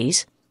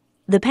 diabetes,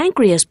 the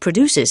pancreas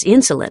produces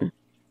insulin,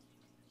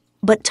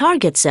 but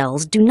target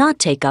cells do not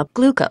take up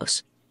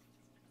glucose.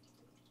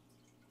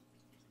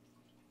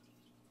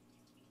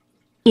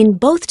 In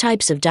both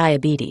types of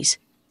diabetes,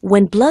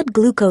 when blood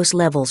glucose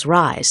levels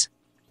rise,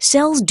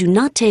 cells do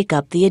not take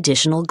up the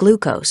additional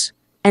glucose,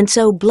 and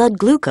so blood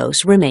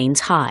glucose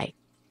remains high.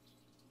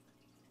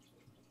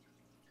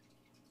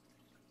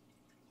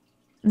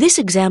 This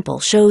example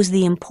shows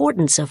the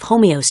importance of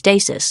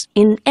homeostasis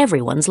in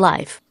everyone's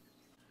life.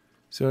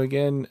 So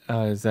again,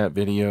 as that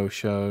video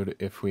showed,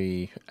 if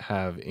we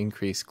have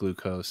increased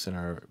glucose in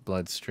our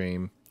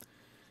bloodstream,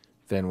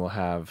 then we'll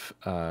have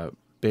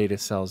beta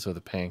cells of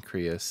the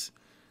pancreas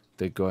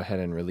that go ahead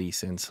and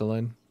release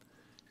insulin,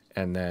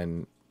 and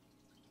then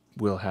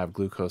we'll have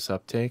glucose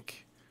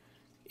uptake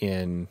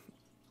in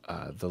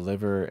the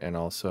liver and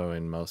also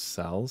in most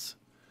cells,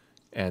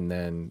 and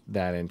then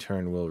that in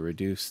turn will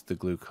reduce the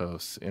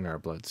glucose in our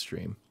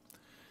bloodstream.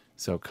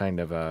 So kind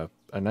of a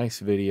nice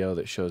video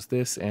that shows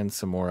this and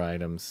some more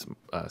items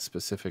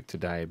specific to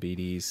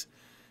diabetes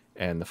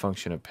and the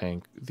function of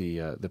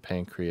the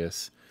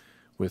pancreas,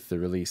 with the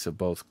release of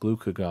both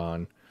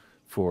glucagon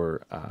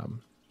for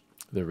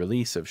the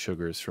release of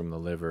sugars from the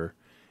liver,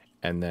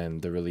 and then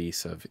the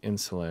release of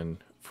insulin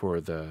for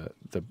the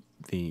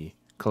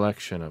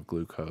collection of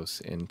glucose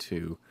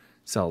into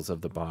cells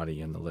of the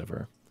body in the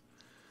liver.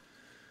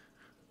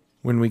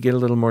 When we get a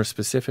little more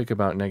specific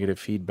about negative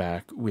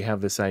feedback, we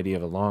have this idea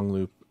of a long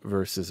loop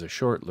versus a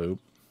short loop,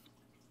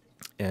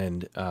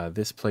 and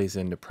this plays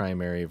into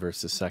primary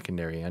versus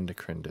secondary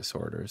endocrine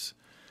disorders.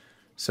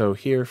 So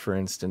here, for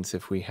instance,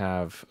 if we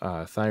have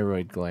a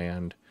thyroid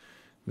gland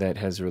that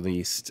has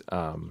released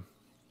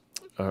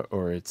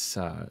or it's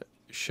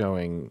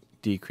showing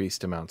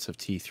decreased amounts of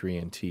T3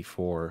 and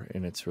T4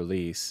 in its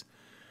release,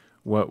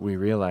 what we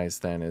realize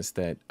then is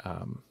that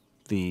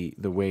the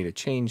way to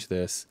change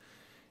this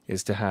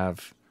is to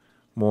have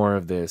more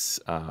of this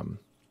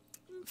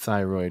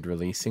thyroid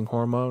releasing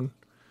hormone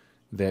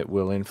that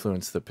will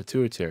influence the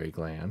pituitary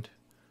gland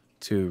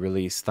to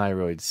release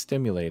thyroid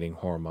stimulating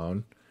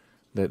hormone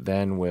that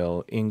then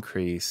will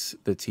increase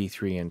the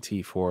T3 and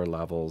T4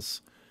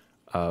 levels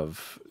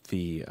of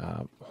the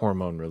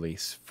hormone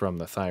release from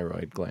the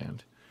thyroid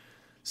gland.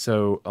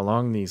 So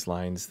along these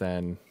lines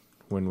then,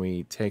 when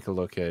we take a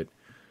look at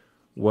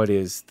what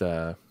is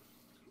the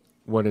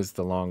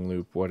long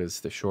loop, what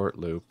is the short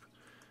loop,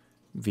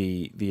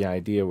 the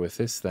idea with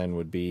this then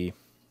would be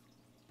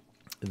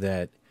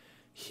that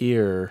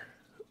here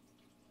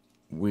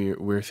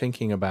we're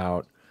thinking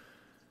about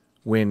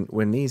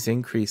when these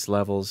increased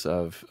levels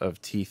of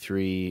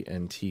T3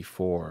 and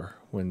T4,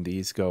 when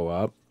these go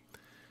up,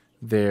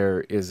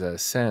 there is a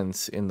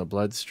sense in the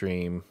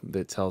bloodstream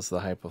that tells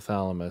the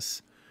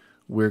hypothalamus,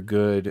 we're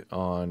good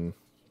on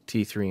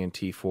T3 and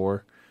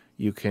T4.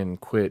 You can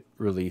quit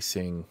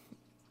releasing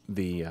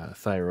the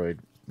thyroid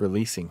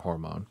releasing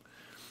hormone.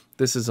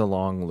 This is a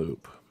long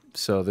loop.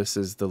 So this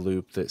is the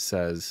loop that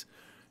says,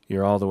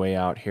 you're all the way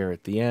out here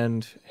at the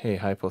end. Hey,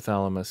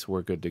 hypothalamus,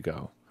 we're good to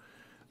go.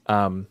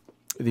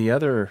 The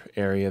other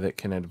area that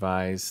can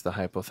advise the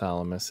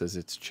hypothalamus as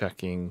it's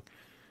checking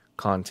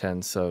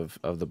contents of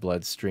the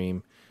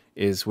bloodstream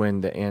is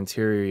when the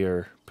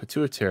anterior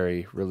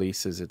pituitary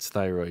releases its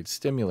thyroid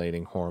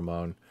stimulating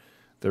hormone.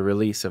 The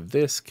release of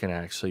this can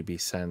actually be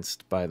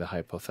sensed by the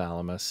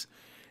hypothalamus,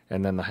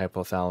 and then the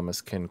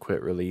hypothalamus can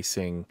quit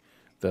releasing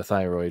the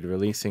thyroid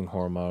releasing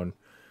hormone,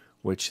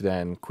 which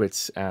then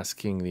quits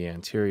asking the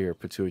anterior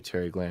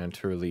pituitary gland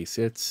to release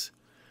its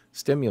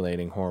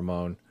stimulating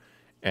hormone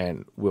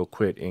and will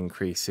quit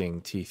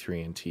increasing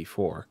T3 and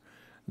T4.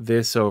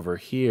 This over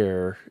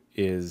here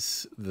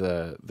is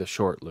the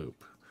short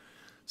loop.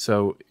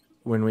 So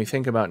when we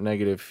think about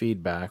negative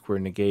feedback, we're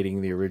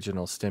negating the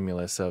original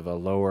stimulus of a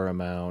lower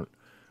amount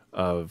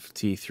of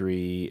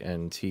T3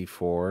 and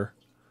T4,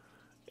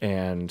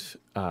 And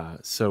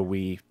so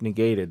we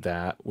negated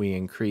that, we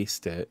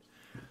increased it.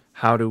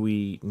 How do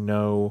we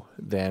know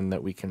then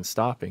that we can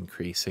stop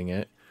increasing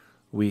it?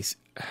 We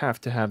have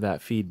to have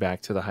that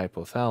feedback to the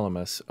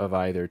hypothalamus of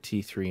either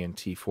T3 and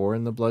T4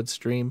 in the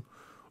bloodstream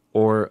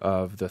or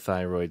of the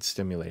thyroid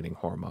stimulating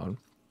hormone.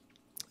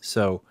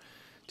 So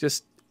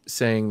just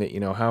saying that,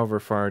 however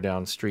far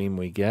downstream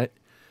we get,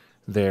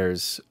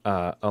 there's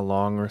a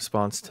long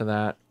response to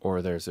that,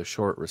 or there's a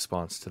short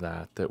response to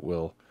that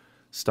will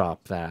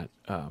stop that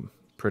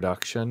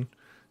production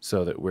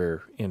so that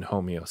we're in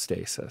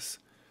homeostasis.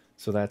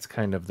 So that's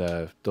kind of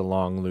the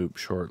long loop,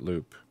 short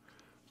loop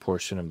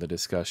portion of the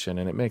discussion.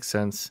 And it makes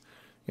sense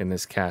in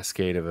this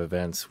cascade of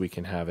events, we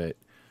can have it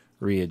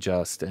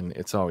readjust, and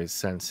it's always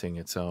sensing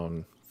its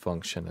own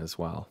function as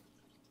well.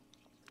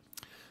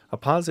 A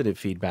positive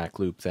feedback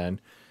loop then,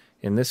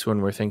 in this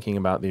one we're thinking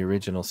about the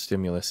original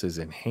stimulus is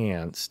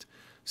enhanced.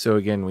 So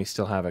again, we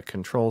still have a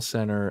control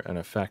center, an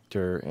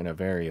effector, and a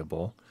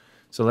variable.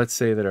 So let's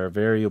say that our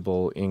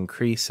variable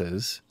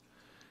increases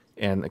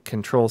and the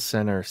control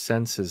center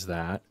senses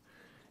that,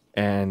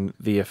 and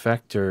the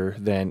effector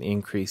then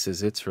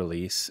increases its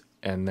release,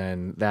 and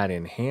then that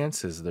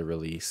enhances the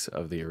release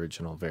of the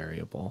original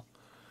variable.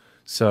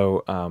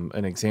 So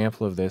an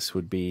example of this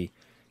would be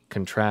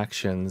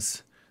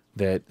contractions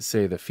that,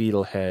 say, the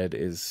fetal head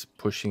is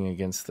pushing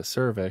against the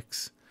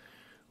cervix,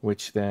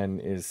 which then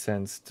is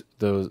sensed,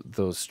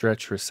 those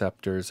stretch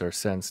receptors are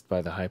sensed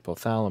by the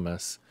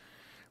hypothalamus,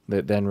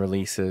 that then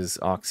releases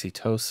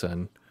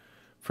oxytocin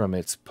from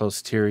its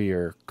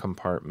posterior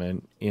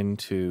compartment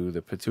into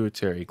the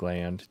pituitary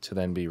gland to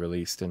then be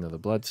released into the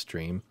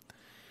bloodstream.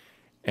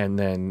 And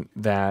then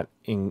that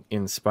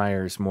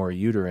inspires more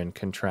uterine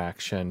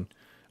contraction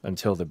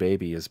until the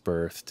baby is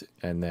birthed,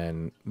 and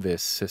then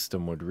this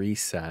system would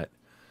reset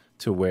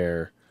to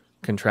where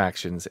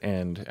contractions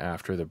end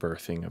after the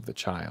birthing of the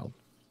child.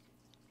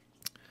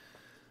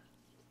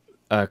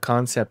 A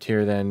concept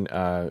here then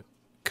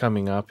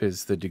coming up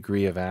is the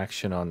degree of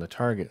action on the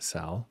target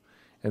cell.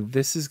 And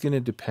this is going to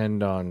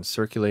depend on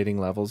circulating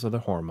levels of the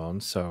hormone,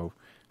 so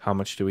how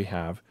much do we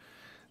have,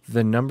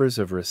 the numbers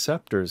of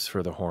receptors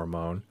for the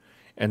hormone,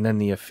 and then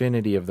the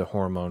affinity of the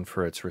hormone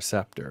for its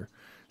receptor.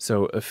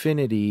 So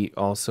affinity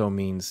also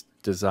means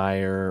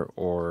desire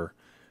or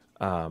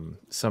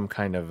some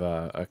kind of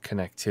a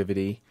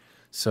connectivity.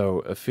 So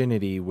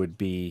affinity would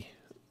be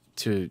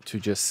to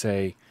just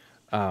say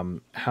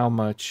how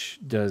much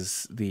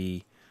does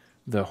the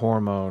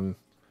hormone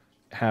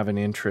have an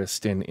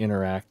interest in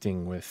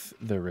interacting with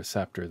the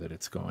receptor that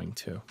it's going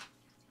to.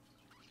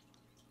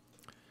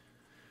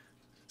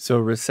 So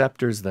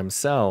receptors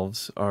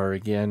themselves are,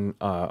 again,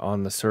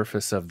 on the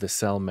surface of the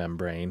cell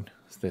membrane,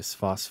 this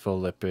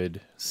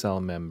phospholipid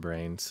cell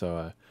membrane,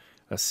 so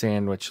a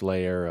sandwich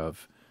layer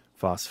of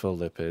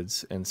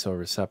phospholipids, and so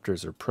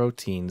receptors are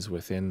proteins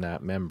within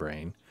that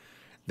membrane.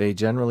 They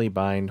generally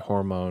bind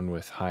hormone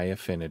with high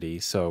affinity,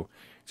 so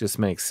it just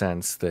makes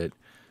sense that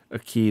a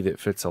key that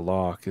fits a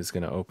lock is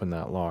going to open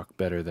that lock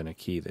better than a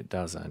key that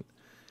doesn't.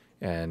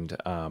 And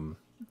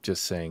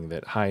just saying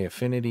that high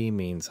affinity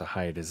means a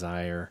high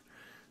desire,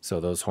 so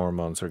those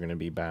hormones are going to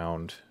be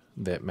bound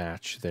that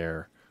match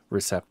their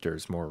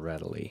receptors more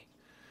readily.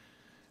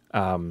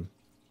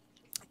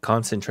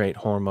 Concentrate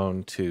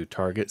hormone to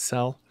target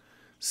cell.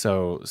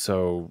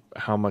 So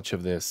how much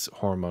of this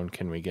hormone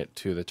can we get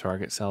to the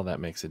target cell? That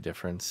makes a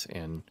difference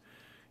in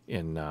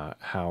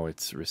how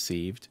it's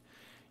received.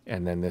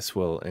 And then this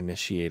will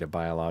initiate a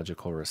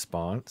biological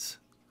response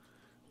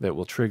that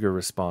will trigger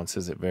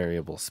responses at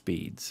variable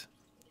speeds.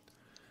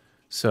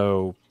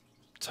 So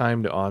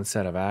time to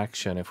onset of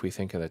action, if we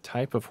think of the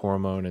type of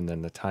hormone and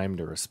then the time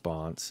to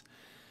response,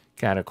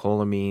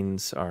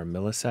 catecholamines are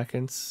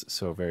milliseconds,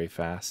 so very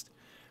fast.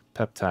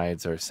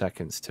 Peptides are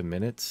seconds to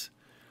minutes.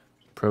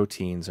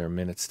 Proteins are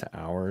minutes to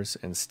hours.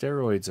 And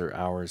steroids are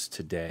hours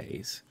to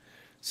days.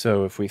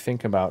 So if we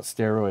think about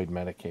steroid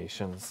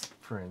medications,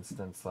 for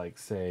instance, like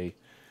say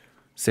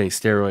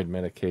steroid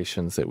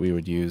medications that we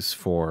would use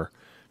for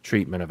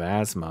treatment of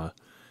asthma,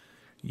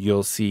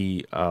 you'll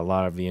see a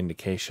lot of the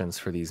indications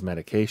for these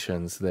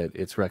medications that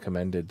it's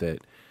recommended that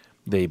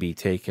they be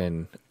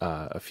taken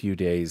a few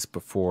days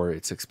before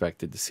it's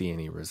expected to see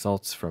any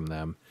results from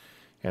them.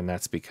 And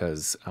that's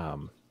because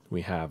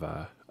we have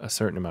a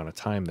certain amount of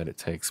time that it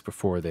takes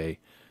before they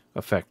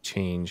affect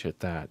change at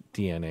that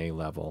DNA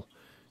level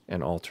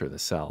and alter the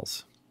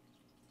cells.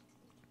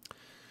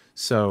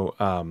 So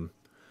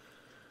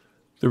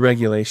the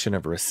regulation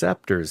of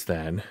receptors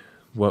then,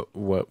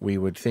 what we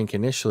would think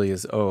initially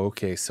is, oh,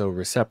 okay, so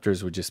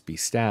receptors would just be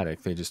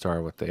static. They just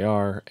are what they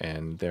are,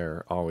 and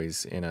they're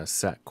always in a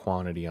set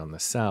quantity on the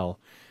cell.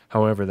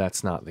 However,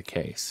 that's not the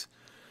case.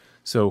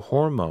 So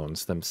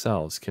hormones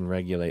themselves can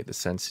regulate the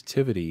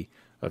sensitivity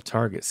of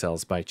target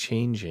cells by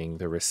changing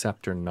the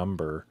receptor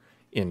number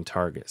in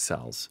target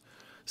cells.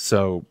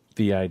 So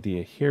the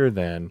idea here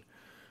then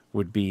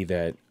would be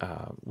that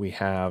we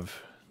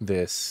have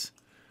this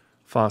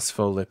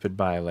phospholipid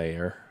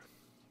bilayer,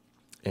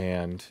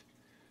 and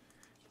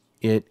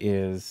it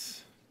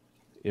is,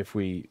 if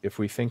we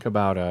think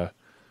about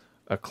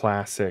a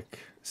classic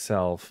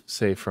cell,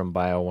 say from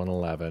Bio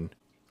 111,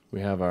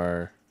 we have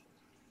our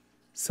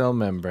cell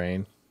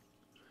membrane,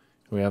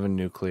 we have a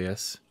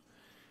nucleus,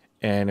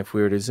 and if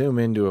we were to zoom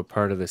into a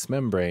part of this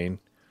membrane,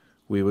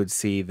 we would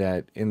see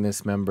that in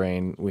this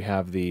membrane we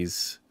have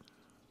these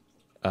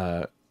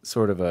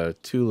sort of a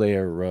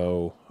two-layer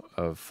row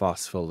of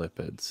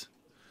phospholipids,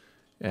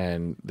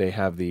 and they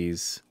have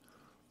these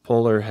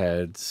polar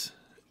heads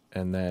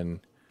and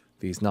then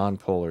these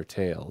non-polar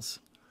tails.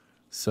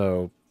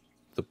 So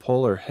the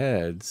polar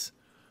heads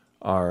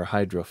are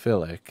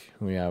hydrophilic.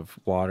 We have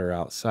water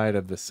outside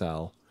of the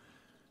cell,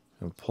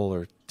 and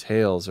polar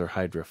tails are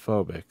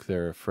hydrophobic.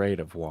 They're afraid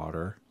of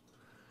water.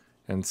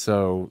 And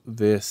so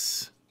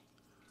this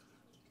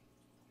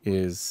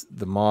is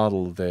the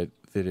model that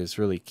is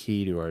really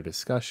key to our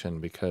discussion,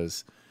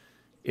 because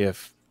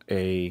if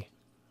a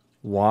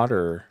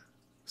water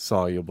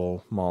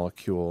soluble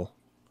molecule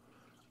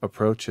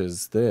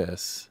approaches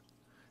this,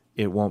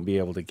 it won't be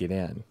able to get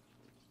in.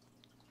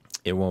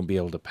 It won't be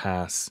able to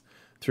pass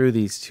through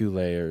these two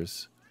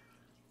layers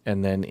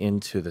and then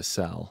into the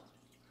cell.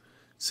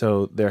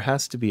 So there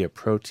has to be a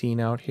protein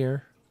out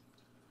here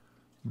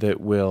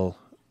that will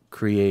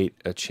create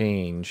a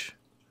change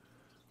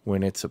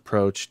when it's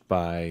approached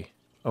by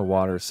a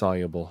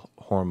water-soluble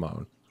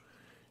hormone.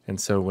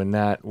 And so when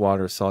that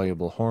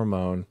water-soluble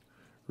hormone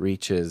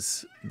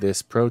reaches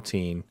this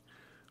protein,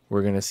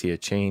 we're going to see a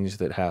change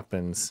that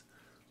happens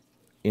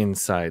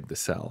inside the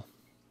cell.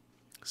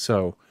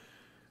 So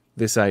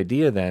this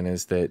idea then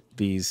is that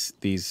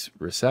these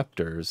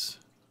receptors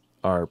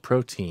are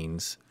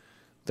proteins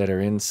that are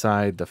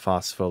inside the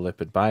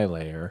phospholipid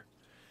bilayer,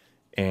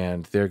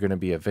 and they're going to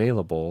be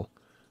available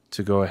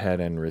to go ahead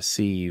and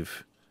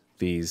receive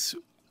these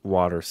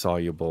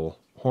water-soluble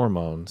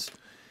hormones.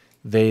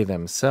 They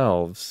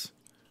themselves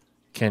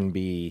can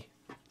be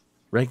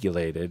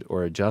regulated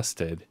or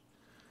adjusted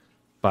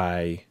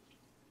by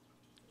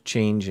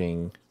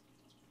changing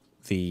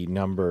the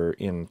number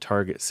in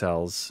target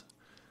cells.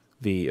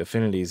 The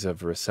affinities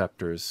of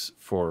receptors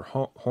for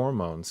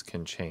hormones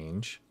can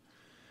change.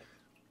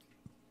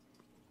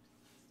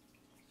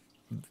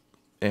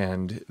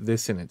 And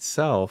this in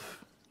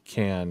itself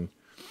can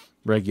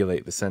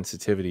regulate the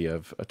sensitivity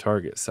of a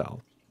target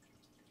cell.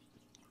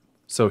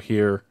 So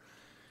here,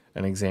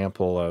 an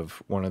example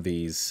of one of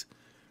these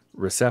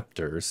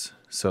receptors.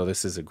 So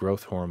this is a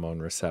growth hormone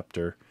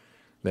receptor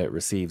that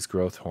receives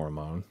growth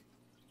hormone.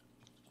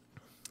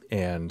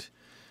 And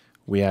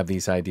we have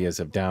these ideas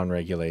of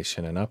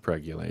downregulation and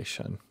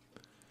upregulation.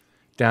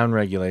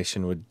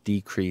 Downregulation would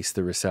decrease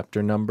the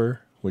receptor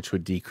number, which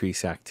would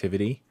decrease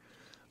activity.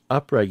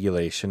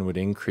 Upregulation would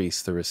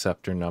increase the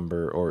receptor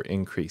number or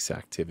increase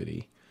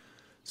activity.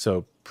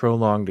 So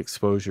prolonged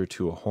exposure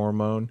to a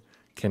hormone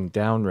can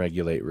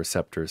downregulate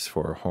receptors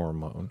for a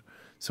hormone.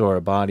 So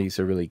our bodies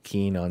are really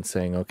keen on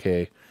saying,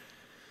 okay,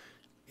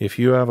 if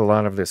you have a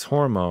lot of this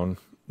hormone,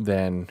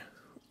 then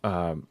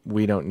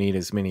we don't need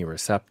as many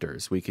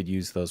receptors. We could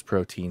use those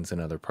proteins in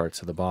other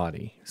parts of the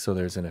body. So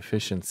there's an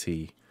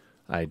efficiency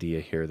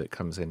idea here that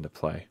comes into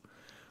play.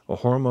 A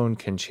hormone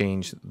can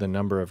change the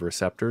number of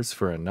receptors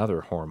for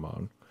another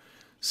hormone.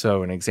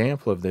 So an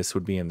example of this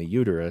would be in the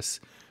uterus.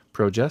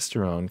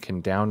 Progesterone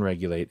can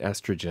downregulate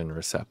estrogen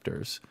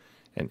receptors,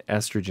 and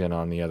estrogen,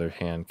 on the other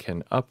hand,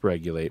 can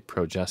upregulate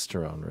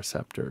progesterone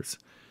receptors.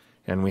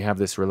 And we have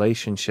this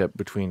relationship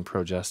between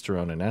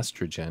progesterone and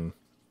estrogen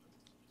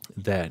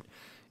that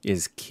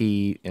is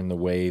key in the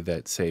way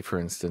that, say, for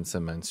instance, a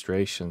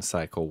menstruation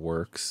cycle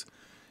works.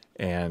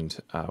 And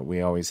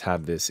we always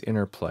have this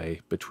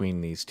interplay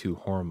between these two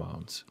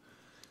hormones.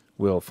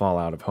 We'll fall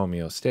out of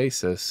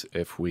homeostasis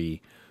if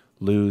we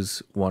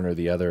lose one or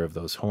the other of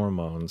those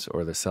hormones,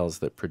 or the cells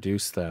that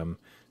produce them,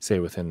 say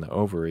within the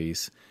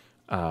ovaries,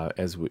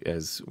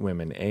 as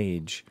women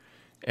age,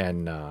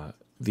 and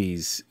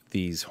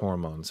these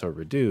hormones are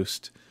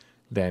reduced,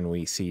 then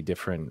we see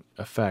different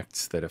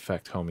effects that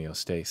affect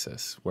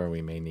homeostasis, where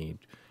we may need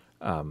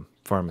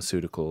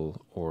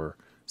pharmaceutical or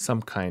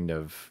some kind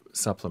of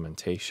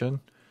supplementation,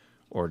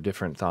 or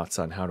different thoughts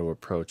on how to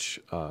approach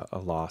a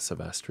loss of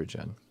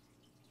estrogen.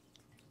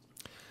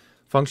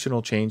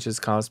 Functional changes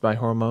caused by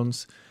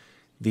hormones.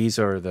 These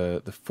are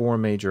the four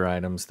major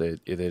items that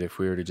if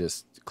we were to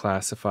just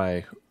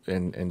classify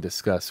and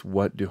discuss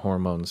what do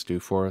hormones do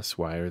for us,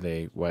 why do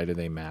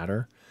they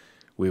matter,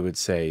 we would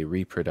say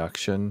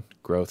reproduction,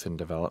 growth and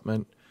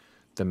development,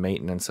 the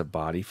maintenance of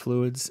body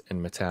fluids,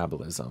 and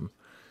metabolism.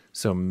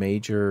 So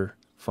major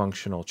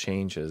functional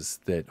changes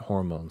that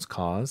hormones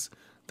cause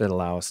that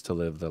allow us to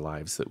live the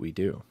lives that we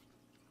do.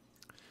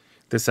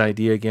 This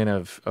idea again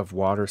of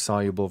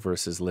water-soluble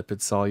versus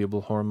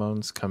lipid-soluble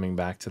hormones, coming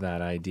back to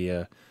that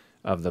idea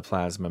of the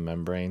plasma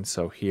membrane.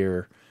 So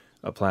here,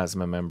 a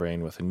plasma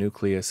membrane with a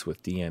nucleus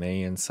with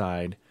DNA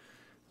inside.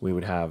 We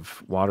would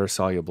have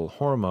water-soluble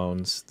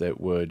hormones that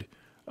would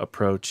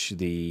approach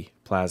the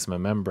plasma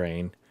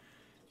membrane,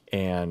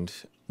 and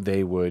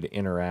they would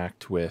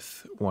interact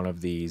with one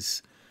of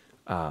these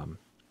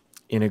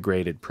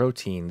integrated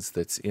proteins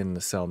that's in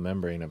the cell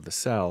membrane of the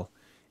cell,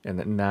 and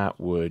then that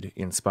would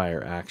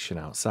inspire action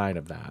outside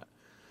of that.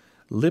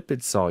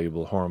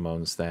 Lipid-soluble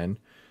hormones then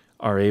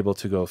are able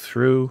to go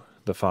through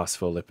the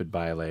phospholipid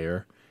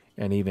bilayer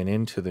and even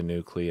into the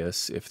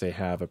nucleus if they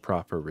have a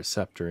proper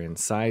receptor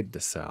inside the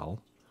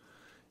cell.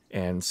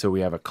 And so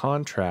we have a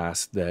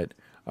contrast that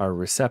our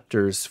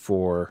receptors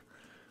for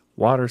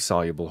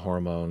water-soluble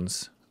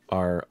hormones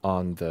are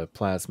on the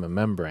plasma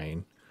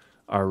membrane.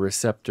 Our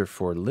receptor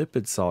for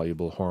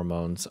lipid-soluble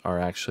hormones are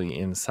actually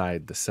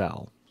inside the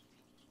cell.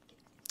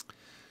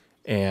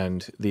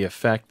 And the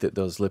effect that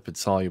those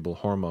lipid-soluble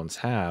hormones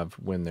have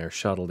when they're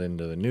shuttled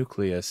into the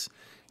nucleus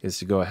is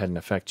to go ahead and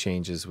affect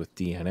changes with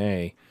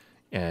DNA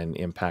and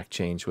impact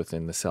change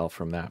within the cell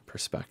from that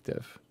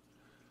perspective.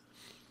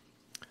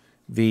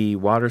 The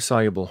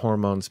water-soluble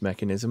hormones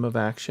mechanism of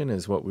action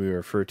is what we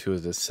refer to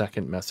as a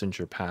second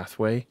messenger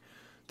pathway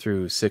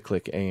through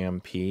cyclic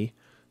AMP,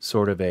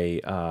 sort of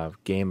a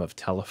game of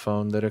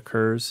telephone that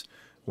occurs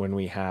when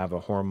we have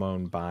a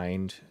hormone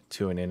bind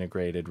to an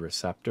integrated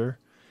receptor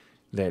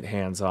that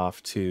hands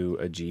off to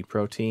a G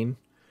protein.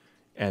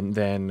 And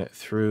then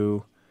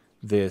through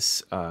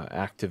this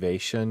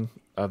activation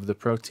of the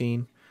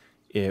protein,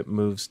 it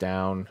moves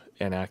down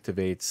and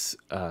activates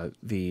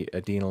the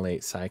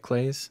adenylate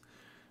cyclase,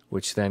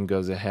 which then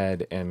goes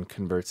ahead and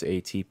converts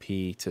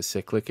ATP to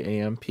cyclic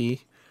AMP.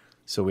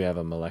 So we have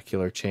a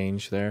molecular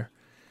change there.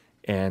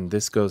 And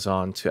this goes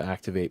on to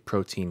activate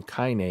protein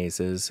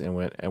kinases.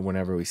 And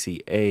whenever we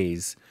see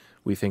A's,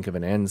 we think of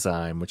an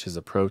enzyme, which is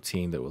a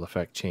protein that will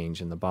affect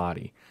change in the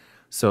body.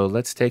 So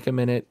let's take a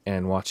minute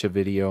and watch a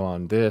video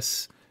on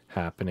this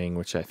happening,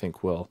 which I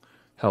think will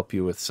help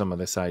you with some of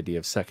this idea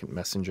of second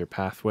messenger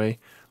pathway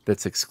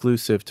that's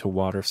exclusive to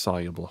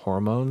water-soluble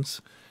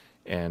hormones,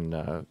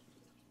 and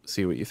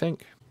see what you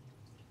think.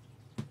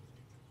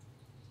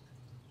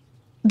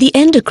 The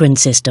endocrine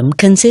system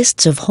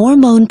consists of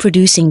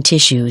hormone-producing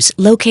tissues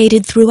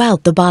located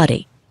throughout the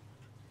body.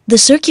 The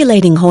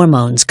circulating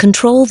hormones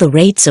control the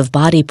rates of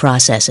body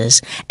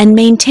processes and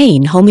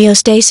maintain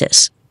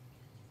homeostasis.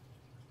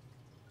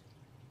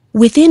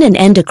 Within an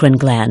endocrine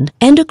gland,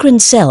 endocrine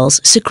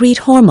cells secrete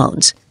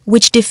hormones,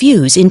 which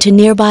diffuse into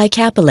nearby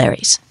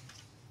capillaries.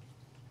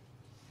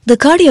 The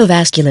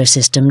cardiovascular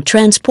system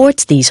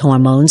transports these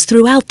hormones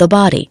throughout the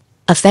body,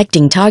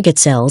 affecting target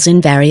cells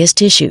in various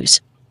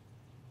tissues.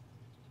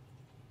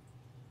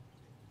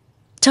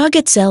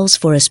 Target cells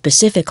for a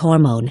specific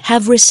hormone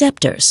have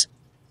receptors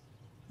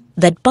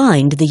that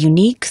bind the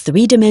unique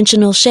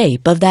three-dimensional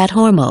shape of that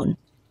hormone.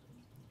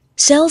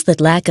 Cells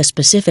that lack a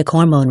specific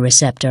hormone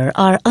receptor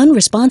are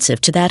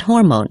unresponsive to that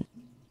hormone,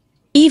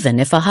 even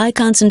if a high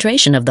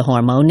concentration of the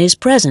hormone is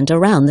present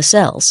around the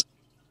cells.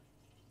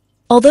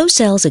 Although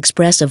cells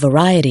express a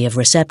variety of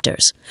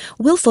receptors,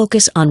 we'll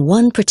focus on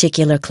one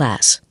particular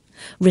class: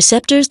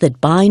 receptors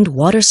that bind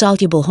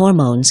water-soluble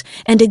hormones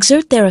and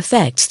exert their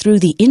effects through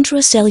the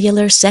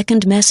intracellular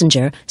second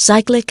messenger,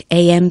 cyclic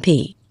AMP.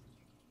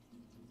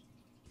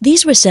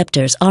 These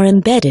receptors are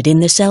embedded in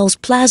the cell's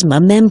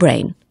plasma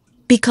membrane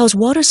because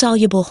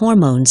water-soluble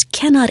hormones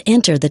cannot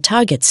enter the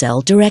target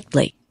cell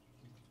directly.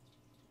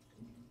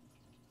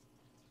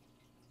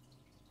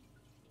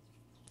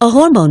 A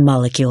hormone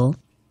molecule,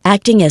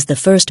 acting as the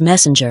first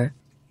messenger,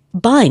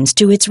 binds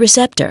to its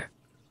receptor,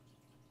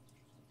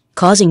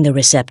 causing the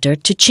receptor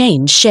to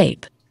change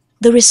shape.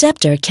 The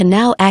receptor can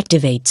now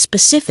activate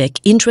specific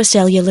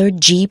intracellular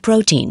G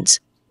proteins.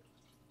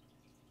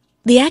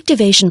 The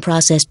activation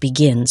process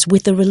begins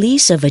with the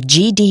release of a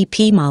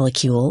GDP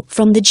molecule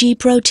from the G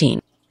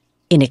protein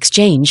in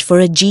exchange for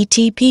a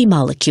GTP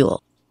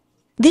molecule.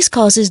 This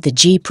causes the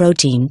G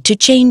protein to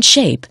change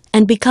shape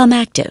and become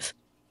active.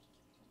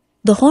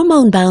 The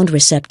hormone-bound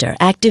receptor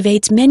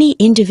activates many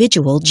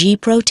individual G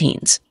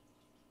proteins,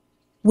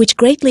 which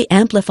greatly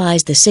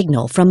amplifies the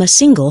signal from a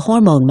single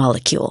hormone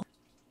molecule.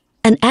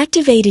 An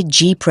activated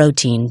G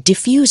protein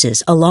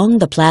diffuses along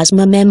the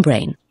plasma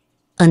membrane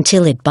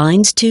until it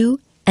binds to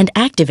and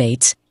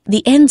activates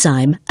the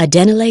enzyme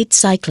adenylate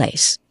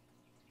cyclase.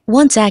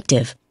 Once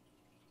active,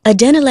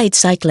 adenylate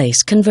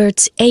cyclase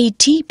converts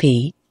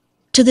ATP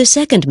to the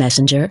second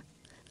messenger,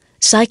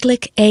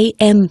 cyclic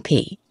AMP.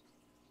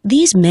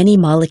 These many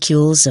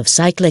molecules of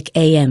cyclic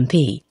AMP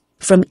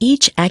from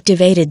each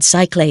activated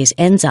cyclase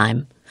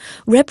enzyme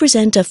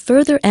represent a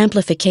further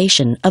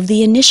amplification of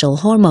the initial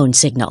hormone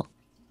signal.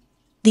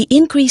 The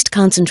increased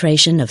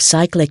concentration of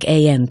cyclic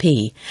AMP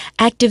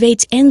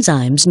activates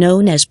enzymes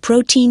known as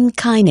protein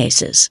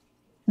kinases.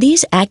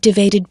 These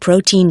activated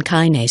protein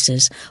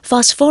kinases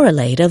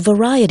phosphorylate a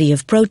variety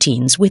of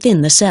proteins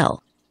within the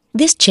cell.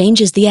 This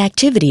changes the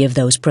activity of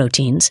those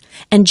proteins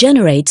and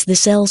generates the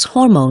cell's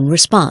hormone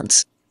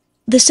response.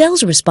 The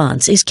cell's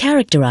response is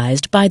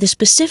characterized by the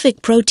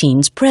specific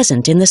proteins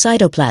present in the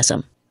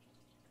cytoplasm,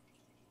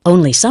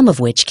 only some of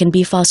which can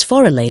be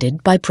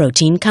phosphorylated by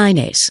protein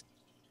kinase.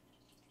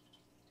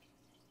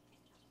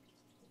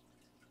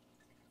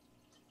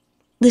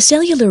 The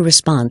cellular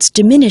response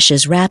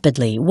diminishes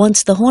rapidly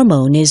once the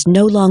hormone is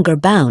no longer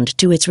bound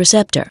to its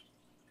receptor.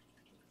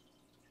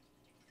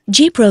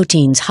 G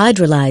proteins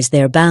hydrolyze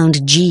their bound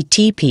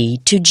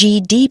GTP to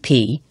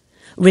GDP,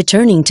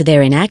 returning to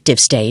their inactive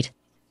state,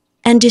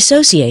 and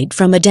dissociate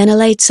from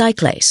adenylate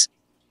cyclase.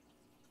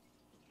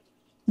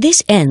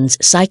 This ends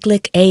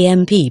cyclic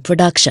AMP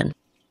production.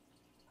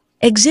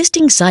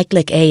 Existing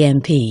cyclic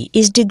AMP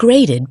is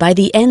degraded by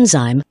the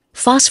enzyme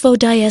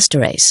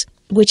phosphodiesterase,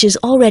 which is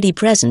already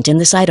present in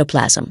the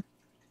cytoplasm.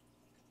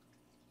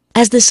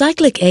 As the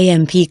cyclic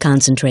AMP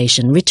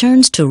concentration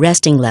returns to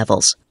resting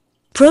levels,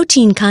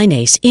 protein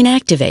kinase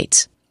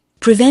inactivates,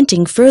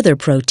 preventing further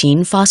protein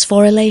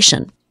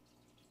phosphorylation.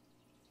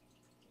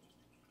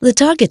 The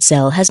target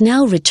cell has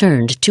now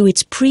returned to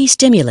its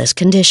pre-stimulus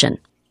condition,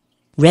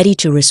 ready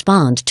to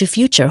respond to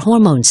future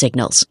hormone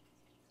signals.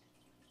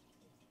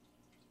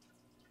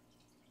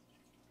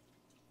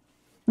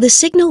 The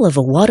signal of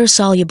a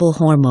water-soluble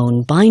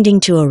hormone binding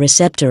to a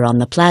receptor on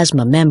the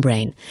plasma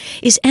membrane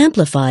is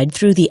amplified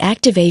through the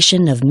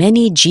activation of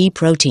many G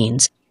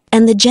proteins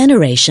and the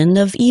generation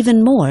of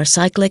even more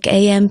cyclic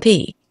AMP.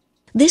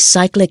 This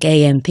cyclic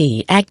AMP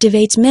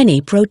activates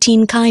many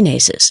protein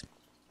kinases,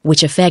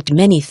 which affect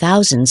many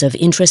thousands of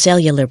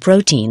intracellular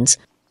proteins,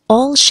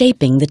 all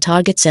shaping the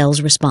target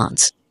cell's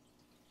response.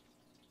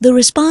 The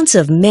response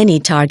of many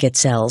target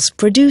cells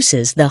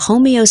produces the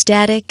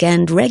homeostatic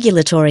and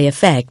regulatory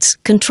effects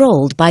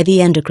controlled by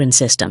the endocrine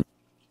system.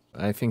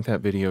 I think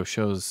that video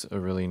shows a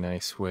really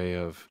nice way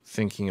of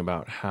thinking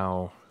about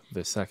how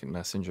the second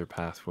messenger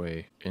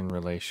pathway in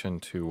relation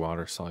to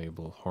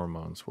water-soluble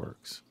hormones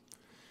works.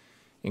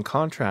 In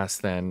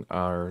contrast, then,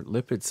 our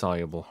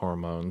lipid-soluble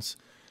hormones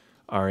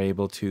are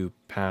able to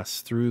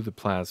pass through the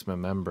plasma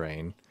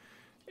membrane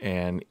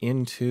and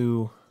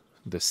into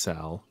the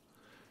cell,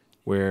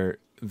 where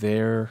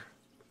their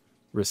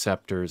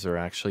receptors are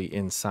actually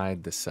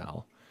inside the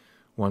cell.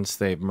 Once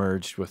they've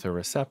merged with a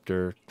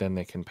receptor, then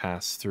they can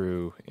pass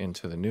through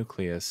into the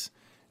nucleus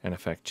and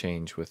affect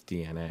change with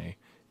DNA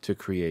to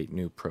create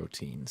new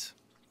proteins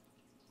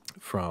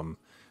from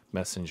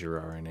messenger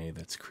RNA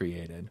that's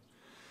created.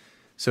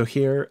 So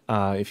here,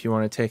 if you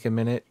want to take a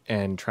minute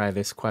and try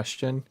this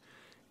question,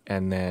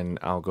 and then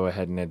I'll go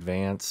ahead and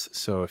advance.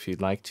 So if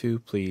you'd like to,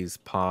 please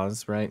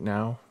pause right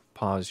now,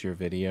 pause your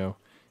video,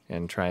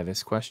 and try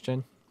this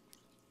question.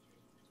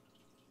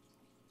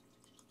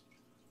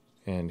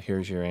 And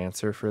here's your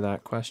answer for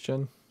that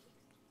question.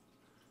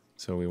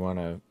 So we want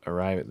to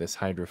arrive at this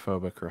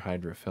hydrophobic or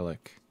hydrophilic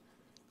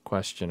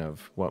question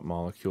of what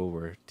molecule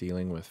we're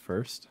dealing with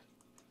first.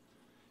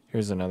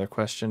 Here's another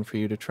question for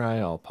you to try.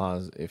 I'll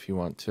pause if you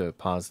want to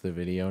pause the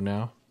video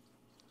now.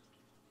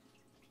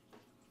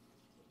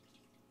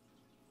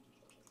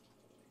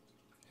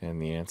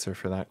 And the answer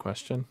for that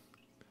question.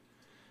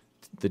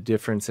 The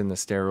difference in the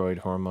steroid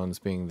hormones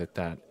being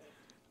that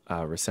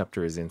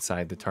receptor is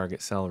inside the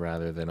target cell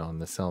rather than on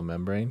the cell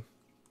membrane.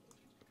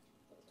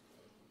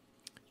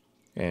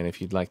 And if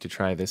you'd like to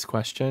try this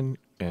question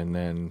and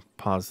then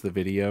pause the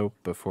video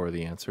before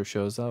the answer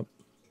shows up.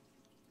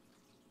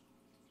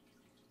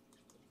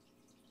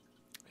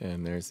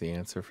 And there's the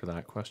answer for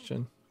that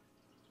question.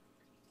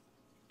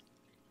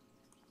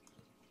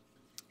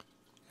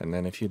 And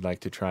then if you'd like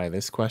to try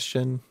this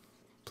question,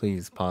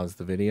 please pause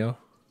the video.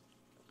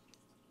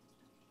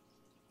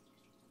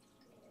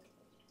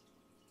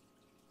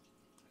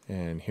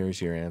 And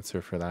here's your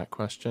answer for that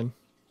question.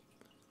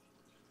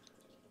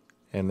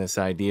 And this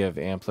idea of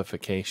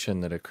amplification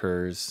that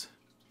occurs,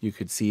 you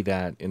could see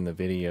that in the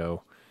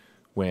video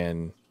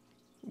when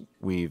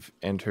we've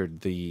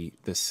entered the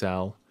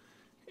cell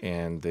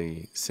and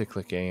the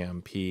cyclic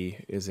AMP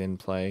is in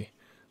play.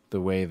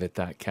 The way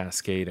that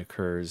cascade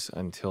occurs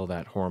until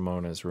that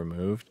hormone is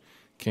removed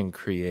can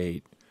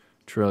create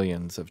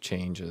trillions of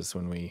changes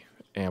when we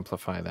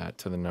amplify that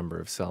to the number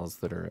of cells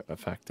that are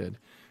affected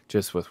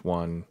just with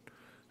one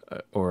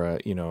or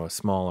a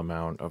small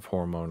amount of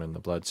hormone in the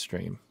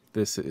bloodstream.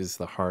 This is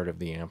the heart of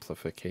the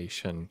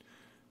amplification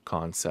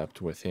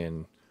concept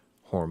within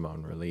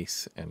hormone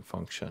release and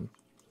function.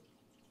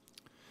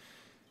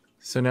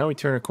 So now we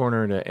turn a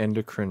corner to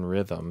endocrine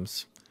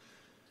rhythms.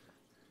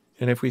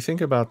 And if we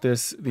think about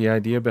this, the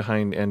idea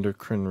behind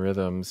endocrine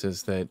rhythms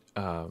is that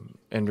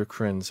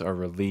endocrines are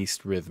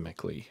released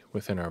rhythmically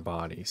within our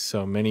bodies.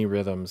 So many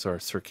rhythms are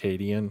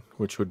circadian,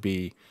 which would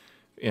be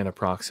in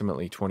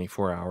approximately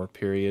 24-hour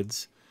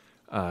periods.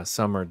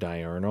 Some are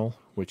diurnal,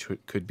 which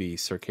could be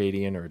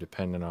circadian or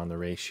dependent on the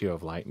ratio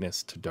of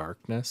lightness to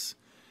darkness.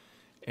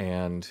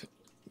 And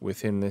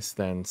within this,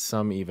 then,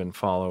 some even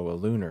follow a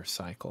lunar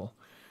cycle.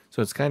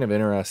 So it's kind of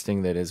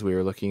interesting that as we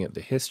were looking at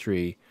the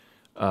history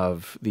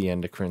of the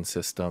endocrine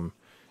system,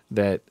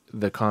 that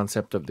the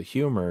concept of the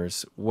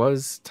humors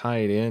was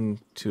tied in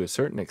to a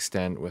certain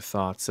extent with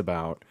thoughts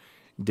about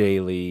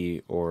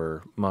daily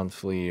or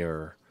monthly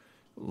or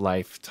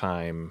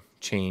lifetime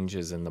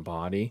changes in the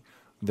body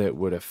that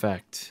would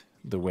affect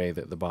the way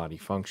that the body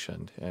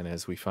functioned. And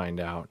as we find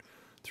out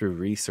through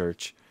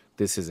research,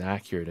 this is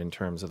accurate in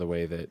terms of the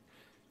way that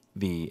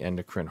the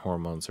endocrine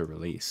hormones are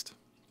released.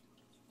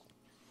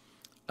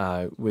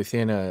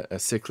 Within a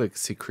cyclic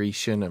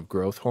secretion of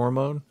growth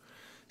hormone,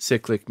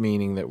 Cyclic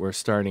meaning that we're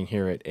starting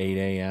here at 8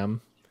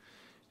 a.m.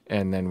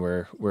 and then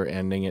we're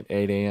ending at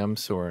 8 a.m.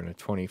 So we're in a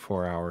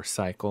 24-hour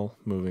cycle,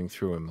 moving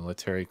through a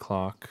military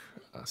clock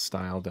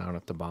style down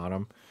at the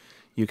bottom.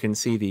 You can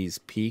see these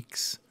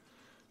peaks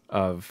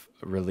of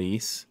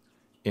release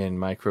in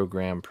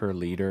microgram per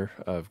liter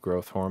of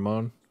growth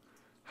hormone,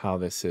 how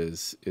this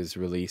is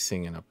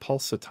releasing in a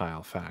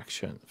pulsatile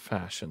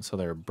fashion. So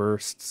there are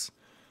bursts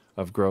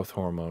of growth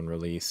hormone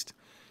released,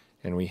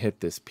 and we hit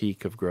this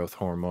peak of growth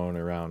hormone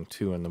around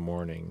 2 in the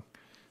morning,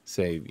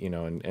 say,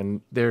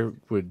 and there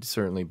would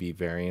certainly be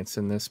variance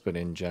in this, but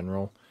in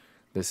general,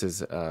 this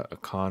is a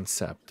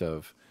concept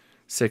of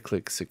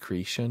cyclic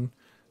secretion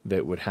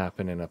that would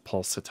happen in a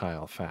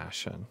pulsatile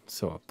fashion,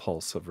 so a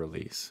pulse of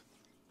release.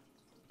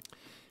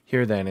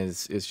 Here then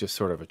is just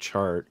sort of a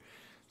chart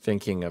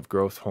thinking of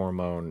growth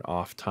hormone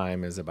off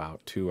time is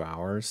about 2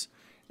 hours,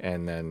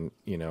 and then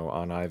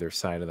on either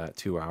side of that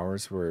 2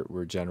 hours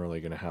we're generally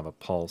going to have a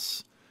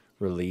pulse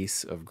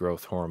release of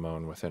growth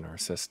hormone within our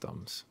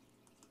systems.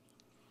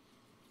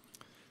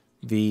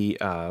 The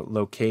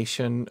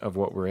location of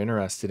what we're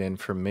interested in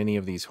for many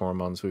of these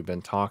hormones we've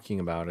been talking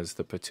about is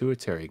the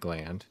pituitary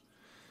gland.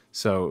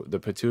 So the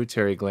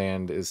pituitary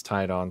gland is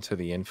tied onto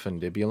the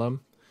infundibulum,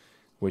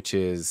 which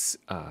is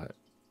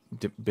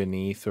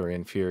beneath or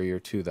inferior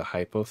to the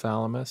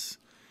hypothalamus.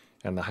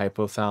 And the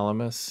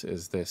hypothalamus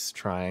is this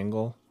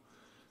triangle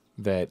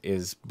that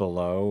is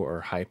below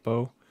or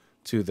hypo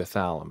to the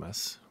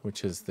thalamus,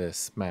 which is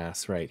this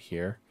mass right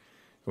here.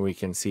 And we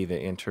can see the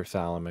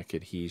interthalamic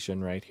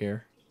adhesion right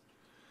here.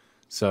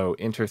 So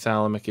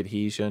interthalamic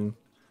adhesion,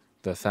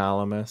 the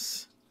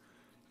thalamus,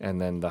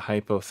 and then the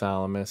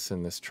hypothalamus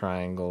in this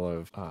triangle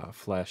of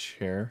flesh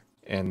here,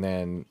 and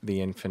then the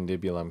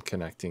infundibulum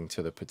connecting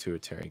to the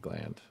pituitary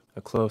gland.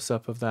 A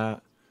close-up of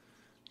that,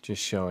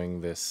 just showing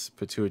this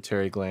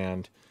pituitary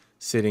gland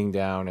sitting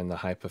down in the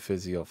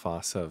hypophyseal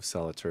fossa of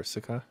sella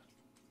turcica.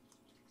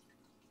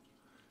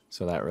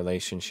 So that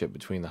relationship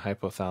between the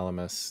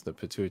hypothalamus, the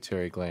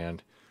pituitary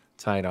gland,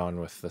 tied on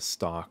with the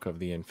stalk of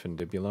the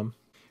infundibulum.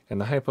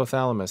 And the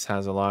hypothalamus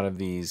has a lot of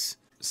these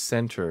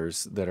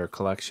centers that are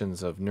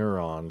collections of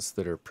neurons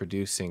that are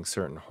producing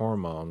certain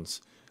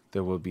hormones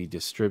that will be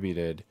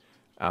distributed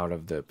out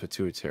of the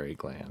pituitary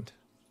gland.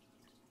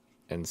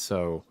 And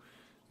so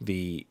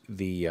the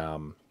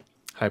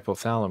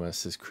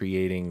hypothalamus is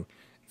creating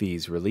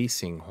these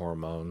releasing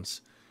hormones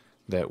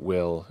that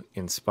will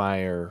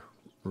inspire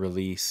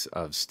release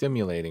of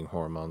stimulating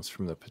hormones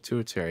from the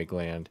pituitary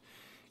gland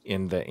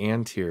in the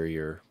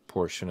anterior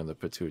portion of the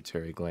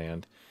pituitary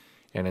gland.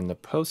 And in the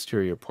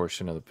posterior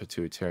portion of the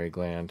pituitary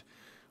gland,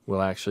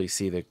 we'll actually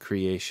see the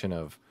creation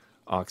of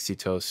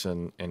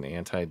oxytocin and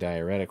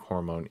antidiuretic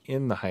hormone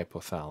in the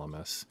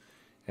hypothalamus.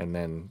 And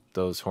then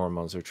those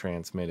hormones are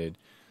transmitted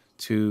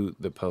to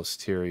the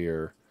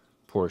posterior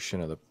portion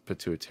of the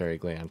pituitary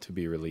gland to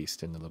be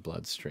released into the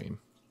bloodstream.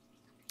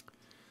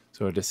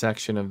 So a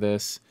dissection of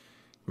this,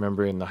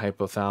 remember in the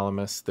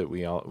hypothalamus that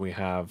we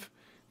have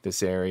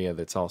this area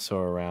that's also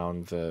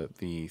around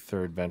the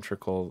third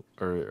ventricle,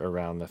 or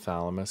around the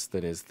thalamus,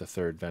 that is the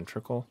third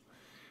ventricle.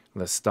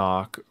 The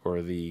stalk,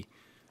 or the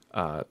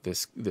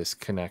this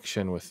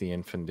connection with the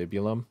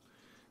infundibulum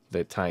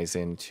that ties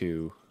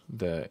into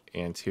the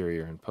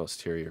anterior and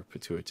posterior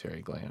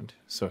pituitary gland.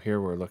 So here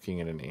we're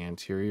looking at an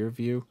anterior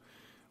view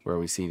where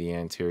we see the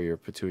anterior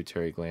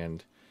pituitary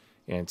gland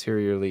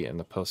anteriorly and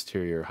the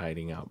posterior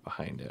hiding out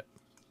behind it.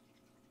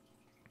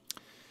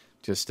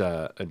 Just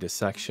a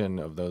dissection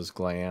of those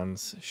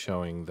glands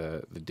showing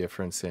the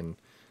difference in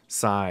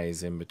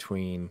size in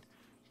between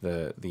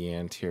the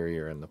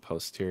anterior and the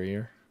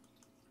posterior.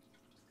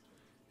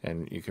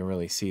 And you can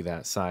really see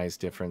that size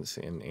difference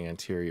in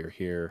anterior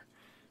here,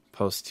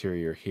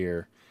 posterior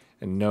here,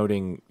 and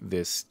noting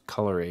this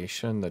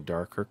coloration, the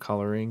darker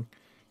coloring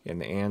in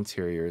the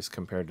anterior as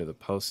compared to the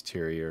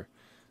posterior,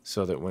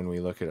 so that when we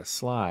look at a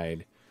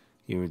slide,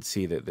 you would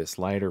see that this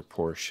lighter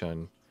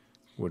portion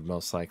would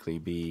most likely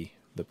be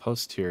the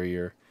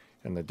posterior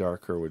and the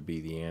darker would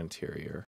be the anterior.